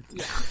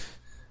 It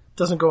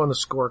doesn't go on the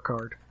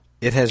scorecard.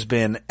 It has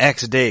been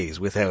X days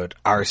without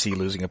RC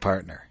losing a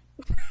partner.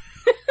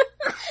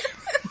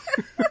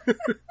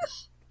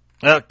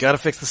 Well, gotta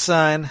fix the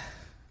sign.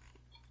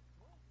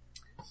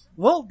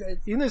 Well,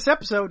 in this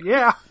episode,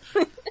 yeah.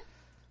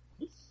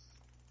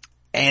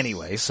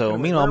 Anyway, so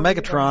meanwhile,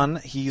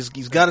 Megatron, he's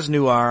got his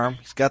new arm,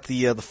 he's got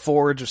the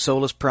Forge of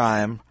Solus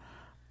Prime,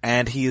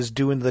 and he is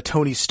doing the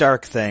Tony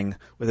Stark thing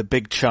with a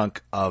big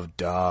chunk of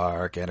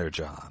Dark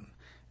Energon.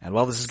 And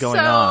while this is going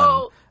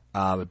on,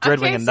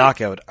 Dreadwing and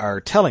Knockout are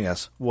telling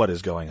us what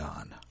is going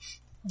on.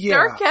 Yeah,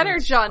 Dark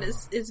Energon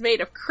is made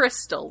of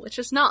crystal, which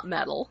is not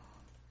metal.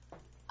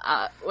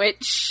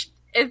 Which,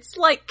 it's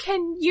like,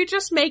 can you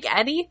just make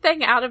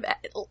anything out of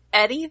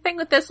anything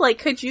with this? Like,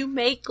 could you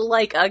make,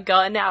 like, a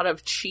gun out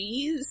of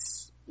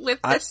cheese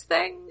with this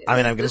thing?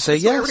 I'm going to say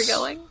yes. Where we're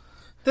going?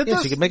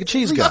 Yes, you could make a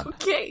cheese gun.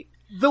 Okay.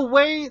 The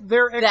way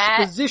their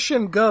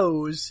exposition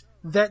goes,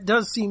 that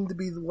does seem to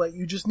be the way.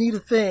 You just need a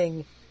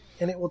thing,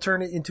 and it will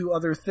turn it into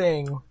other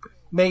thing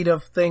made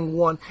of thing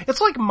 1.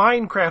 It's like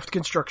Minecraft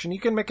construction. You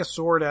can make a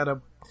sword out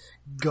of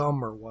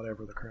gum or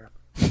whatever the crap.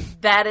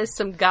 That is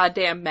some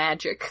goddamn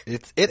magic.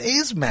 It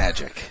is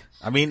magic.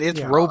 I mean,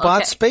 it's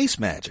robot space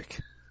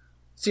magic.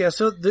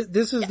 So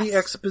this is the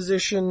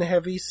exposition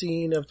heavy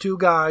scene of 2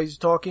 guys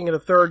talking to a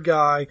third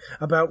guy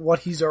about what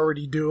he's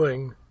already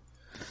doing.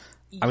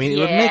 I mean, it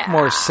would make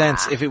more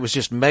sense if it was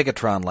just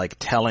Megatron, like,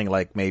 telling,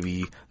 like,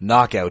 maybe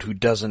Knockout, who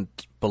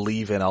doesn't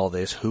believe in all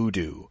this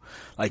hoodoo.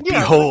 Like,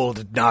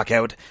 behold,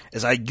 Knockout,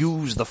 as I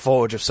use the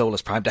Forge of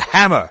Solus Prime to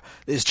hammer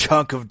this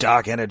chunk of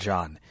Dark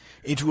Energon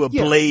into a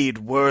blade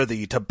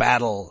worthy to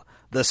battle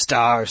the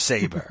Star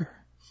Saber.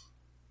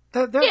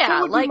 that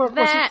would like be more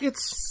that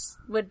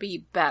would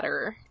be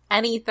better.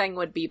 Anything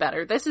would be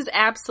better. This is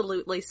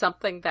absolutely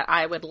something that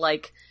I would,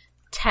 like,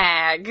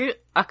 tag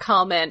a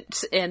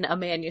comment in a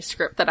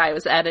manuscript that I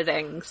was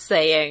editing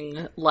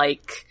saying,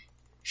 like,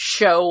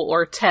 show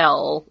or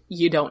tell,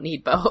 you don't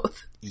need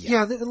both.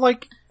 Yeah,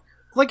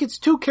 like it's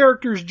 2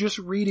 characters just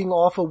reading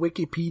off a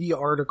Wikipedia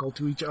article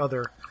to each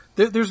other.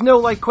 There's no,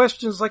 like,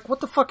 questions like, what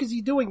the fuck is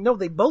he doing? No,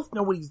 they both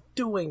know what he's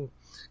doing.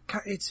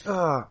 It's,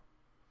 bad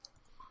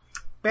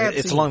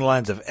It's scene. along the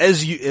lines of,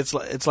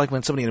 it's like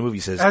when somebody in a movie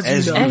says,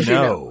 as you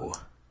know.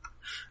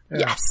 Yeah.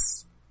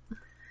 Yes.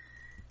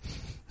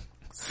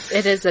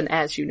 It is an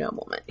as you know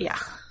moment, yeah.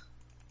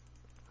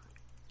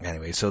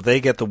 Anyway, so they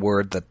get the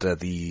word that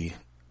the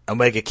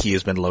Omega Key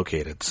has been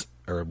located,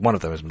 or one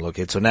of them has been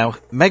located, so now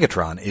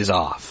Megatron is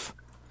off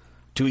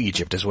to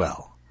Egypt as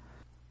well.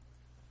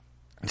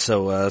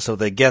 So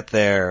they get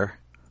there,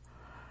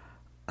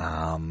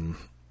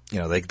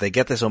 they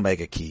get this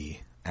Omega Key,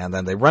 and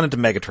then they run into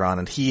Megatron,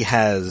 and he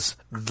has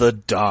the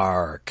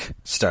Dark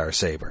Star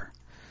Saber.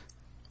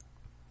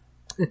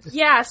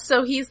 Yeah,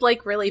 so he's,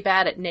 like, really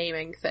bad at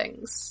naming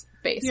things,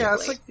 basically. Yeah,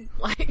 it's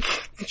like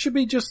it should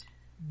be just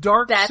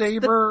Dark that's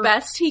Saber. the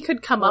best he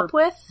could come up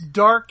with.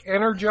 Dark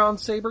Energon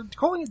Saber.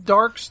 Calling it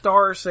Dark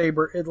Star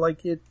Saber, it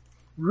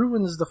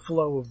ruins the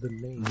flow of the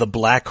name. The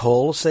Black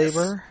Hole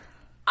Saber?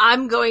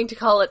 I'm going to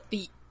call it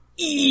the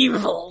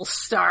evil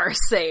Star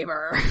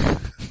Saber.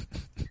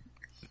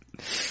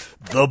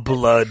 The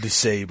Blood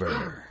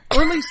Saber.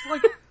 Or at least,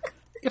 like,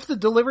 if the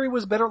delivery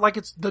was better, like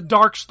it's the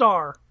Dark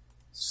Star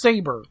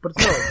Saber, but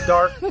it's no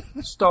Dark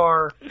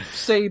Star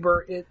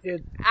Saber. It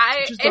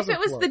just if it doesn't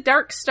was flow. the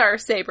Dark Star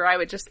Saber, I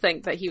would just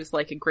think that he was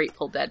like a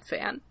Grateful Dead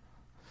fan.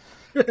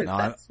 No,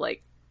 That's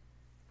like,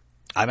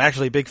 I'm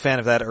actually a big fan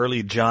of that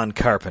early John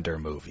Carpenter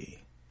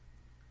movie.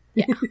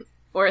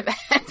 or that.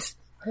 Have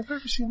I ever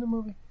seen the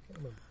movie?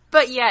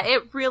 But yeah,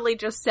 it really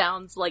just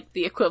sounds like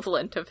the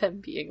equivalent of him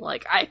being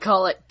like, I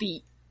call it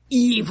the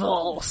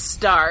evil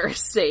Star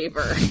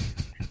Saber.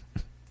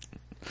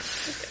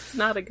 It's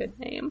not a good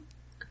name.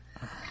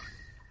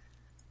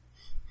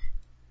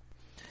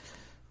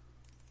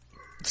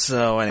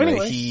 So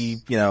anyway,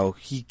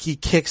 he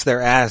kicks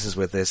their asses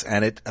with this,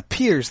 and it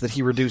appears that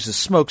he reduces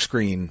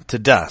Smokescreen to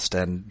dust,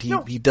 and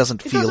he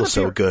doesn't feel doesn't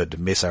so appear. good,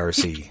 Miss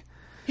RC.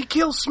 He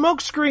kills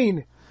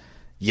Smokescreen.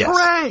 Yes.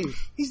 Hooray!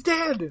 He's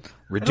dead.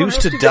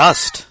 Reduced to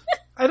dust.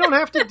 I don't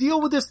have to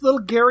deal with this little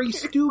Gary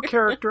Stu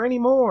character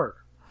anymore.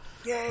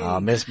 Yay!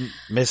 Miss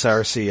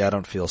RC, I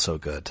don't feel so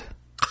good.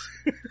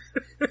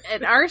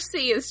 And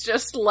RC is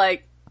just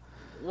like,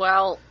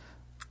 well,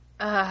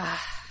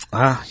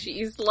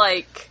 she's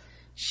like,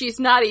 she's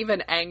not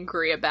even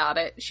angry about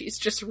it. She's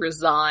just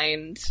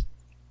resigned.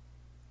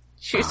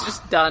 She's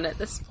just done at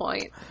this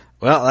point.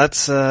 Well,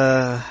 that's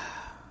the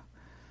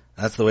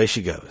way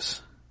she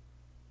goes.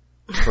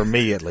 For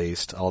me, at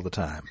least, all the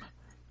time.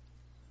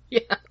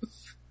 Yes.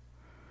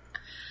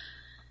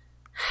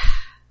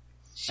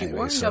 She Anyway,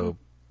 warned him.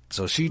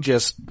 so she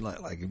just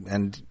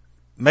and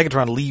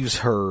Megatron leaves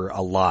her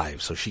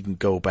alive so she can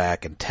go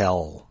back and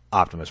tell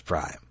Optimus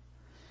Prime.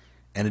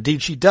 And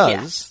indeed she does,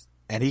 Yes.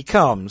 and he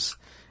comes,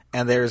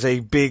 and there's a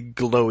big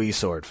glowy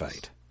sword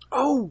fight.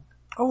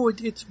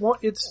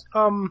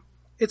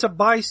 It's a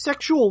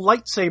bisexual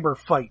lightsaber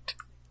fight.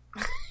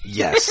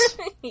 Yes.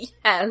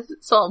 Yes,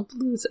 it's all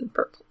blues and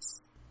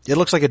purples. It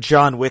looks like a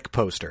John Wick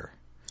poster.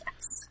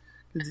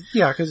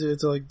 Yeah, because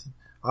it's like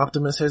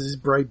Optimus has his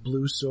bright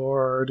blue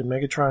sword, and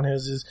Megatron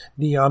has his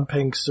neon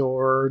pink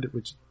sword,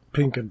 which is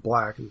pink and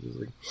black. It's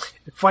like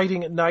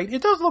fighting at night.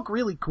 It does look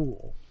really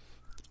cool.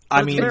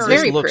 I mean, It's this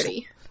very looks,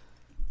 pretty.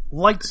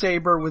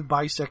 Lightsaber with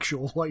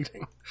bisexual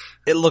lighting.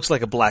 it looks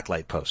like a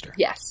blacklight poster.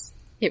 Yes,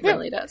 it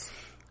really does.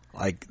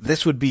 Like,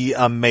 this would be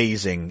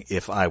amazing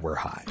if I were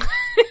high.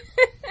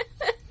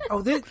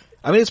 Oh, this,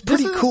 I mean, it's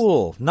pretty is-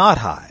 cool, not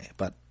high,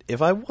 but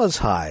if I was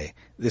high,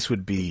 this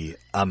would be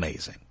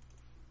amazing.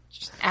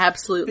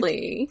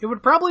 Absolutely. it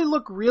would probably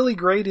look really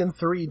great in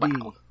 3D.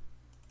 Wow.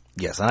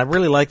 Yes, and I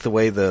really like the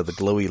way the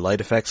glowy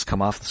light effects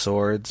come off the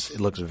swords. It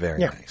looks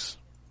very Yeah. nice.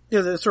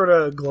 Yeah, the sort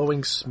of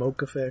glowing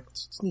smoke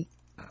effects. It's neat.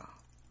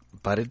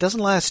 But it doesn't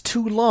last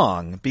too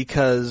long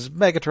because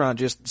Megatron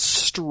just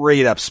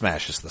straight up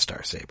smashes the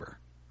Star Saber.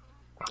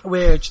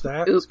 Which,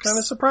 that's Oops. kind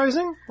of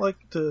surprising. Like,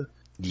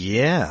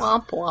 Yeah.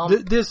 Womp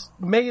womp. this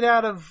made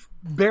out of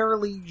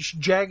barely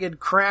jagged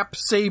crap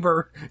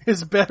saber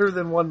is better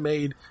than one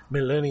made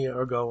millennia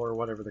ago or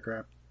whatever the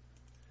crap.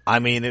 I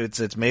mean,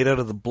 it's made out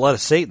of the blood of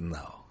Satan,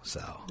 though,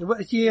 so.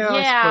 Yeah,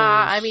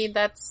 I suppose. mean,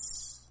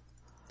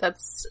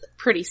 that's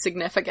pretty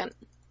significant.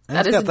 And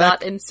That it's is got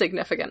not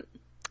insignificant.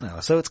 No,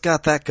 so it's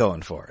got that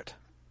going for it.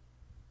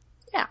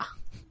 Yeah.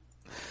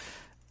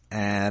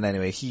 And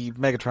anyway,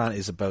 Megatron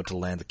is about to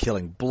land the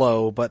killing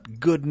blow, but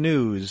good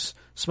news,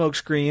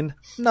 Smokescreen,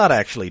 not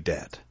actually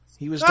dead.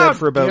 He was dead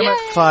for about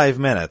damn 5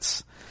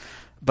 minutes.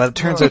 But it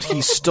turns out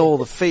he stole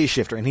the phase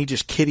shifter and he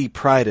just kitty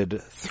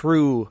prided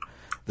through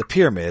the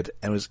pyramid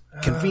and was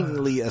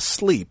conveniently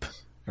asleep,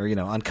 or,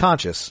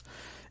 unconscious,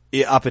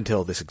 up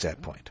until this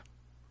exact point.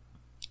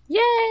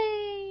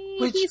 Yay!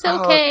 Which, He's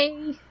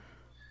okay.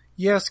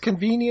 Yes,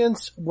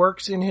 convenience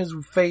works in his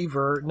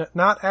favor,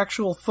 not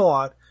actual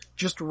thought.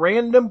 Just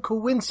random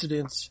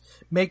coincidence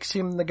makes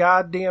him the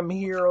goddamn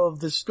hero of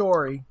this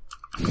story.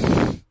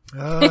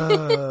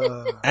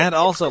 And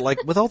also,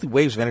 with all the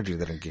waves of energy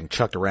that are getting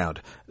chucked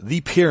around,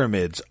 the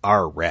pyramids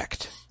are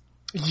wrecked.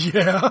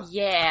 Yeah.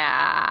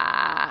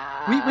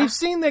 Yeah. We've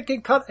seen they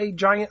can cut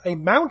a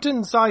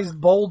mountain-sized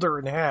boulder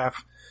in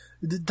half.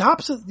 The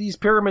tops of these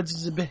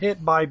pyramids have been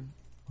hit by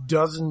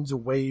dozens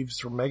of waves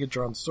from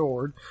Megatron's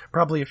sword,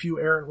 probably a few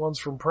errant ones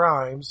from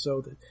Prime,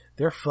 so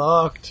they're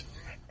fucked.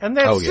 And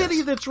that city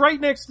yes. that's right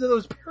next to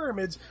those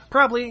pyramids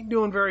probably ain't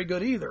doing very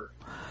good either.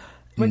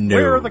 No.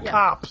 Where are the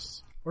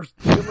cops? Or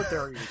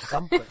military or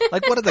something?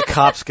 What are the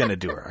cops gonna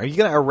do? Are you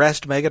gonna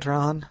arrest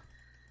Megatron?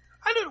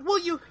 I don't. Well,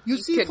 you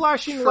see could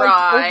flashing try.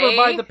 lights over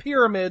by the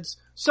pyramids.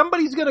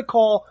 Somebody's gonna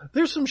call.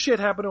 There's some shit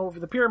happening over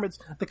the pyramids.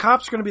 The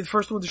cops are gonna be the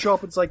first one to show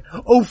up. It's like,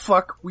 oh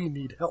fuck, we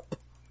need help.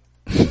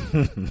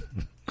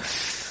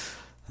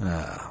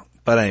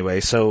 But anyway,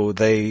 so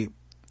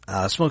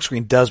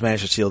Smokescreen does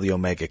manage to steal the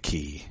Omega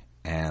Key,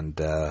 and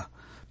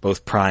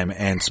both Prime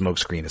and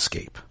Smokescreen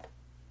escape.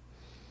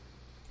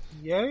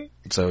 Yay!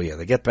 So yeah,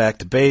 they get back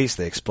to base,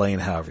 they explain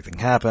how everything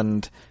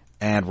happened,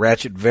 and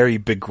Ratchet very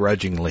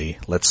begrudgingly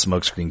lets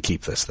Smokescreen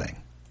keep this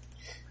thing.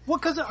 Well,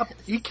 because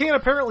he can't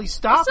apparently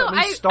stop So him.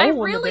 He's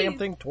stolen the damn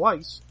thing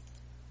twice.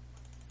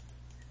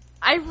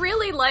 I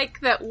really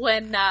like that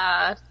when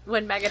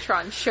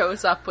Megatron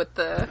shows up with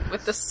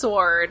the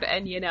sword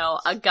and, you know,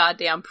 a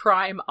goddamn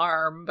Prime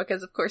arm,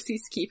 because of course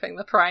he's keeping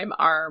the Prime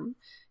arm.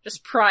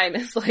 Just Prime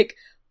is like,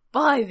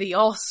 by the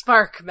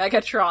Allspark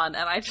Megatron, and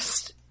I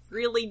just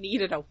really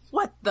needed a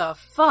what the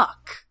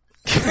fuck?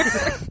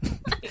 That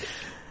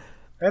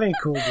ain't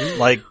cool, dude.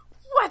 Like,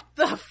 What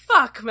the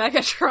fuck,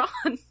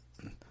 Megatron?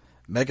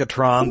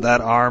 Megatron,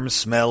 that arm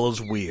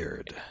smells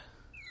weird.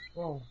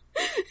 Oh.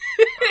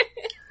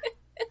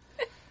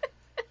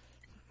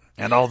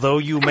 And although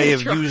you may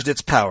have used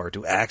its power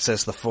to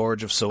access the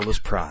Forge of Solus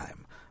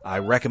Prime, I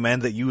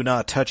recommend that you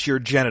not touch your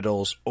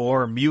genitals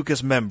or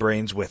mucous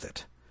membranes with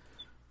it.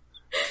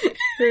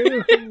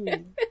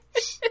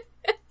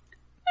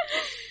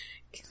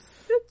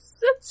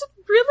 That's a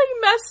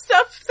really messed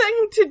up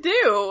thing to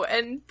do,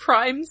 and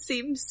Prime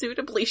seems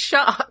suitably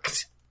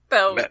shocked.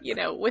 Though, you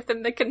know,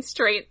 within the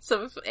constraints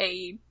of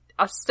a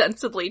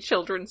ostensibly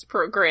children's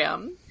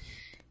program,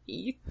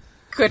 he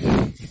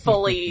couldn't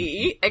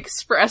fully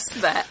express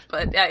that,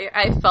 but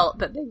I felt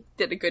that they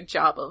did a good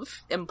job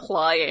of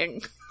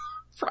implying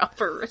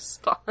proper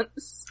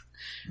response.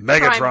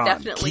 Megatron, Prime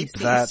definitely keep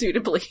seems that,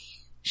 suitably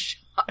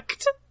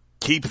shocked.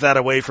 keep that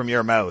away from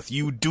your mouth.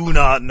 You do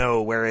not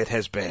know where it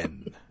has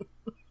been.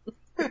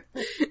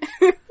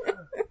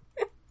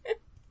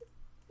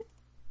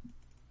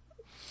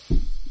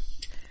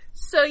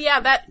 So yeah,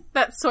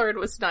 that sword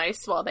was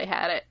nice while they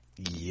had it.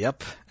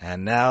 Yep,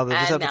 and now the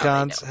And now they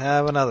Decepticons don't.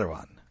 have another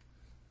one.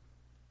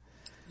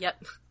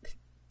 Yep.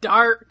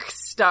 Dark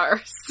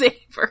Star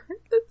Saber.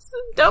 That's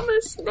the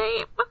dumbest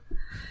name.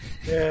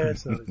 Yeah,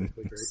 it's not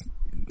exactly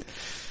great.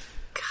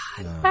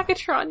 God,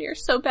 Megatron, you're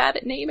so bad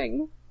at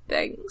naming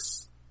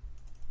things.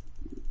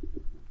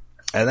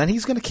 And then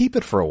he's going to keep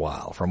it for a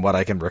while, from what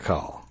I can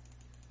recall.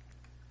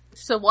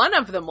 So one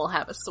of them will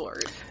have a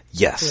sword.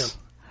 Yes.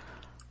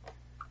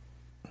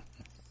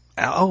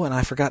 Oh, and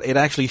I forgot, it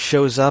actually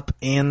shows up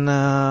in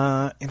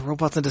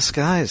Robots in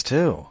Disguise,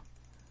 too.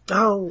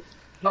 Oh.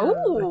 Yeah,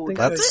 Oh, I think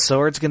That I-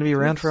 sword's going to be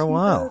around for a see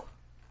while.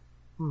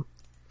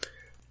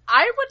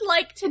 I would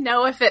like to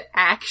know if it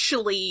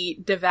actually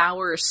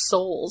devours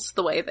souls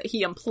the way that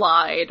he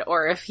implied,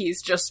 or if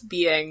he's just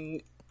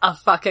being a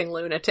fucking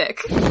lunatic.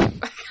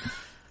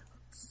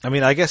 I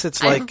mean, I guess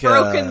it's like... I've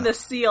broken the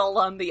seal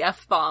on the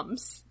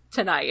F-bombs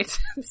tonight.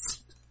 Well,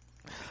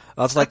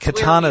 it's like That's where we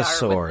Katana's are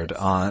sword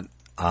with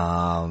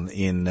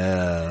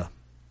in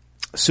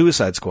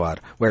Suicide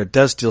Squad, where it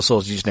does steal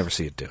souls, you just never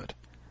see it do it.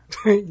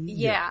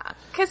 Yeah,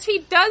 because he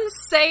does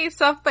say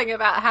something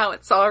about how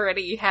it's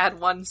already had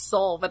one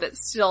soul, but it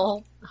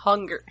still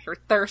hunger or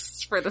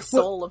thirsts for the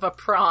soul of a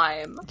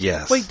Prime.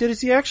 Yes. Wait, does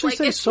he actually Like,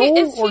 say is soul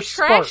he or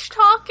spark? trash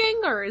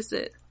talking, or is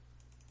it?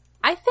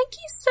 I think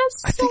he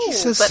says soul. I think he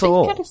says but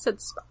soul. He could have said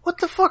spark. What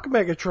the fuck,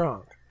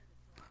 Megatron?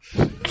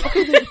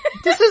 Okay,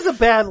 this is a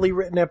badly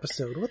written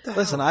episode. What the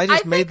Listen, hell? I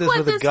just made this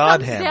with a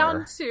god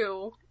hammer.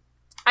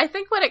 I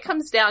think what it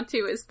comes down to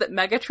is that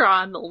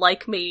Megatron,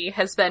 like me,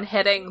 has been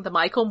hitting the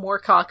Michael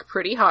Moorcock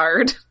pretty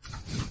hard.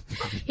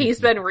 He's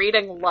been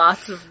reading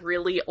lots of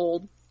really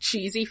old,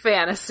 cheesy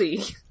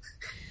fantasy.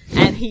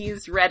 And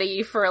he's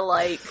ready for,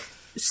 like,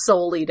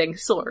 soul-eating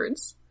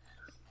swords.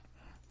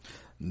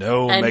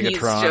 No, And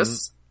Megatron. he's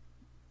just...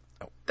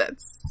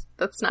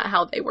 That's not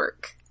how they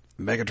work.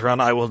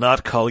 Megatron, I will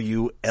not call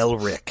you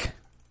Elric.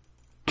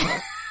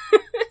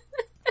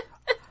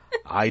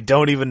 I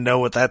don't even know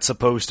what that's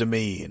supposed to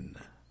mean.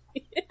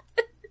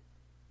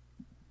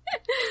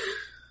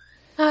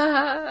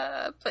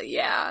 But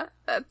yeah,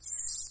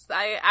 that's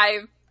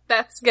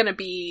gonna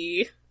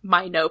be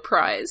my no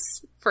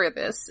prize for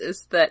this,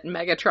 is that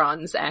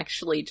Megatron's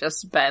actually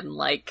just been,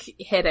 like,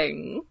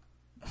 hitting,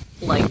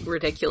 like,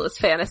 ridiculous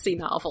fantasy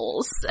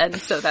novels, and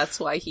so that's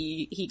why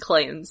he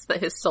claims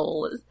that his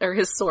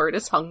sword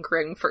is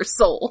hungering for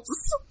souls.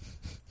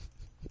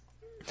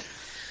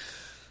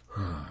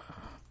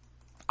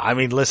 I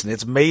mean, listen,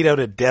 it's made out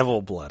of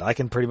devil blood. I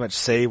can pretty much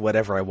say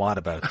whatever I want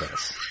about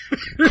this.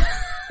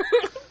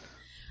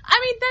 I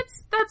mean,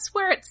 that's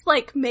where it's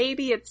like,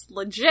 maybe it's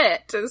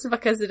legit, is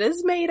because it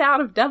is made out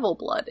of devil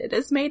blood. It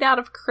is made out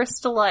of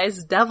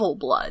crystallized devil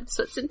blood,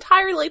 so it's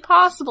entirely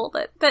possible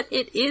that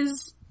it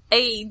is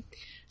a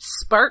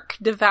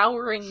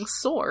spark-devouring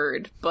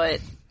sword, but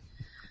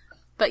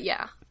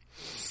yeah.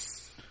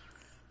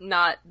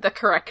 Not the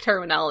correct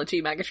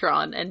terminology,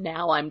 Megatron, and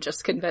now I'm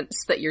just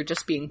convinced that you're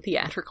just being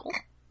theatrical.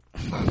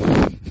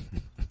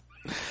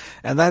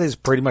 And that is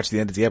pretty much the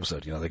end of the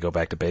episode. You know, they go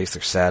back to base.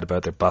 They're sad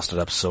about their busted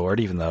up sword,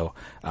 even though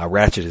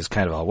Ratchet is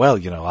kind of all, well,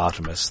 you know,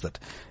 Optimus, that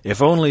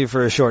if only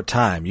for a short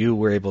time you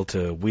were able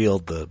to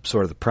wield the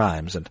Sword of the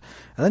Primes, and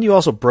then you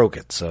also broke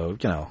it. So,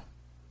 you know,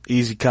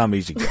 easy come,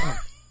 easy go.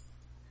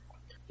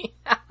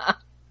 Yeah.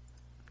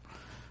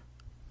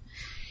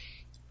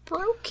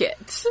 Broke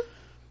it.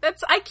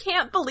 I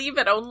can't believe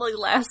it only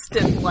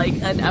lasted, like,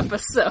 an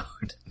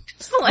episode.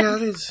 Just, like, Yeah,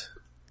 it is.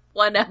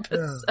 one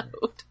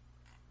episode.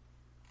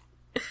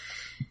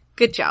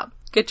 Good job.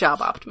 Good job,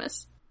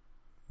 Optimus.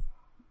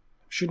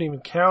 Shouldn't even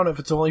count if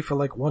it's only for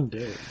like one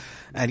day.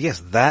 And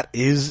yes, that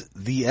is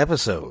the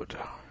episode.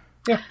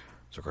 Yeah.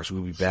 So, of course,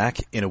 we'll be back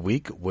in a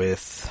week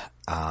with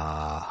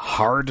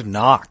Hard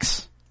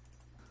Knocks.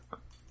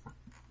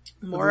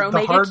 More the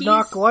Omega Hard keys.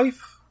 Knock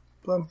life?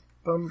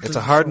 It's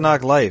a Hard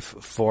Knock life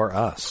for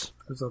us.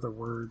 There's other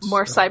words.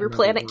 More I don't remember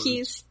Cyberplanet words.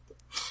 keys.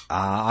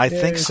 I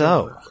think Yeah,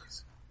 so.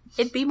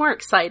 It'd be more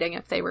exciting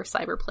if they were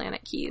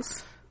Cyberplanet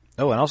keys.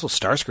 Oh, and also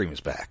Starscream is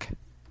back.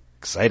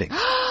 Exciting.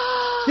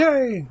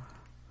 Yay!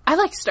 I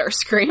like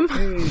Starscream.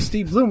 Hey,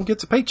 Steve Bloom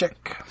gets a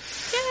paycheck.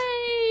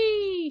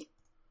 Yay!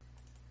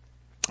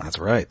 That's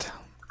right.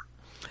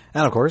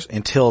 And of course,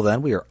 until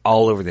then, we are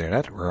all over the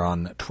internet. We're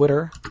on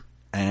Twitter,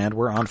 and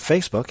we're on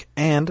Facebook,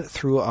 and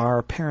through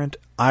our parent,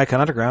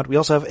 Icon Underground, we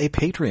also have a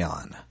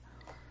Patreon.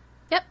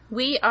 Yep,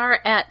 we are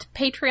at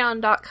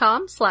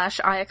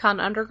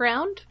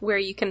patreon.com/iaconunderground, where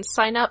you can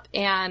sign up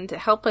and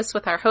help us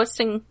with our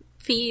hosting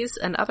fees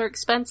and other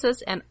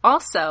expenses. And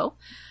also,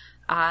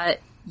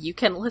 you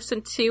can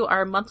listen to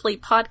our monthly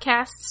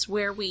podcasts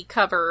where we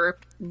cover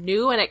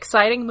new and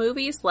exciting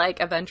movies like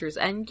Avengers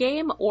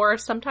Endgame, or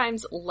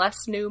sometimes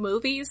less new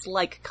movies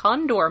like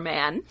Condor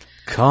Man.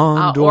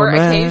 Condor or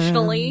Man.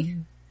 occasionally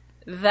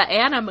The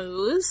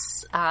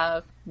Animus,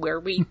 where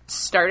we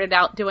started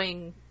out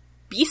doing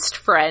Beast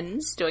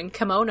Friends, doing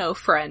Kimono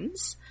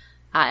Friends,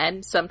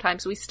 and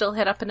sometimes we still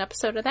hit up an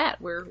episode of that.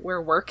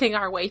 We're working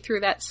our way through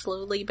that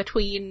slowly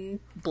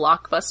between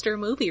blockbuster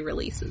movie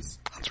releases.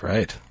 That's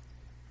right.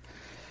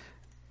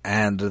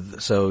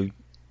 And so,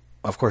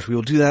 of course, we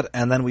will do that,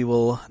 and then we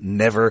will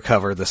never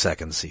cover the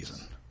second season.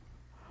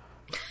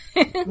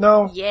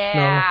 No.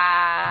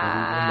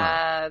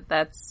 Yeah,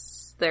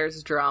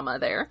 there's drama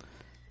there.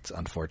 It's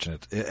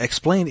unfortunate.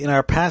 Explained in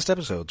our past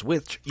episodes,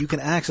 which you can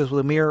access with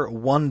a mere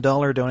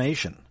 $1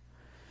 donation.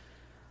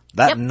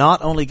 That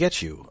not only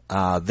gets you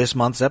this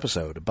month's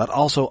episode, but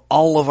also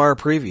all of our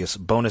previous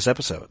bonus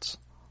episodes.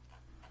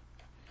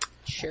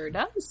 Sure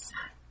does.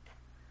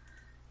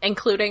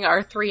 Including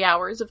our 3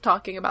 hours of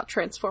talking about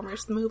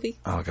Transformers the movie.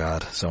 Oh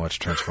god, so much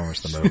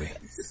Transformers the movie.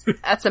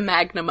 That's a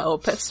magnum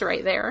opus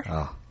right there.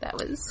 Oh. That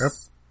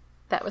was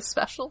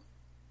special.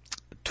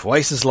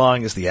 Twice as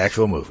long as the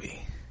actual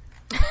movie.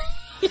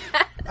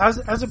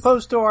 As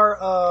opposed to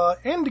our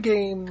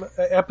Endgame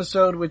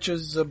episode, which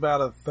is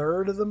about a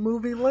third of the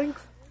movie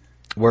length.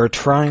 We're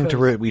trying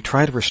to we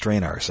try to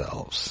restrain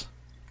ourselves.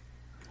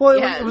 Well,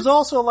 Yes. it was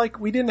also like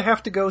we didn't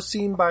have to go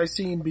scene by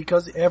scene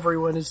because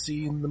everyone has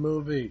seen the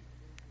movie.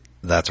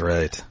 That's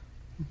right.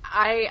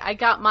 I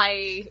got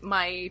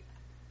my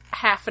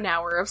half an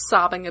hour of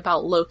sobbing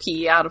about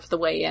Loki out of the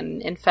way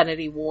in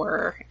Infinity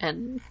War,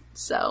 and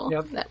so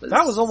Yeah, that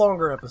was a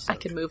longer episode. I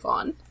can move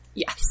on.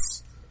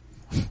 Yes.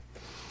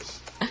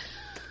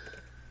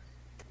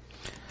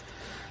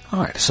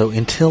 Alright, so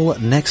until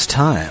next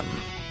time,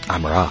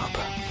 I'm Rob.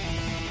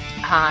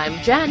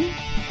 I'm Jen.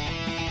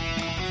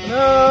 And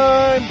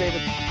I'm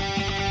David.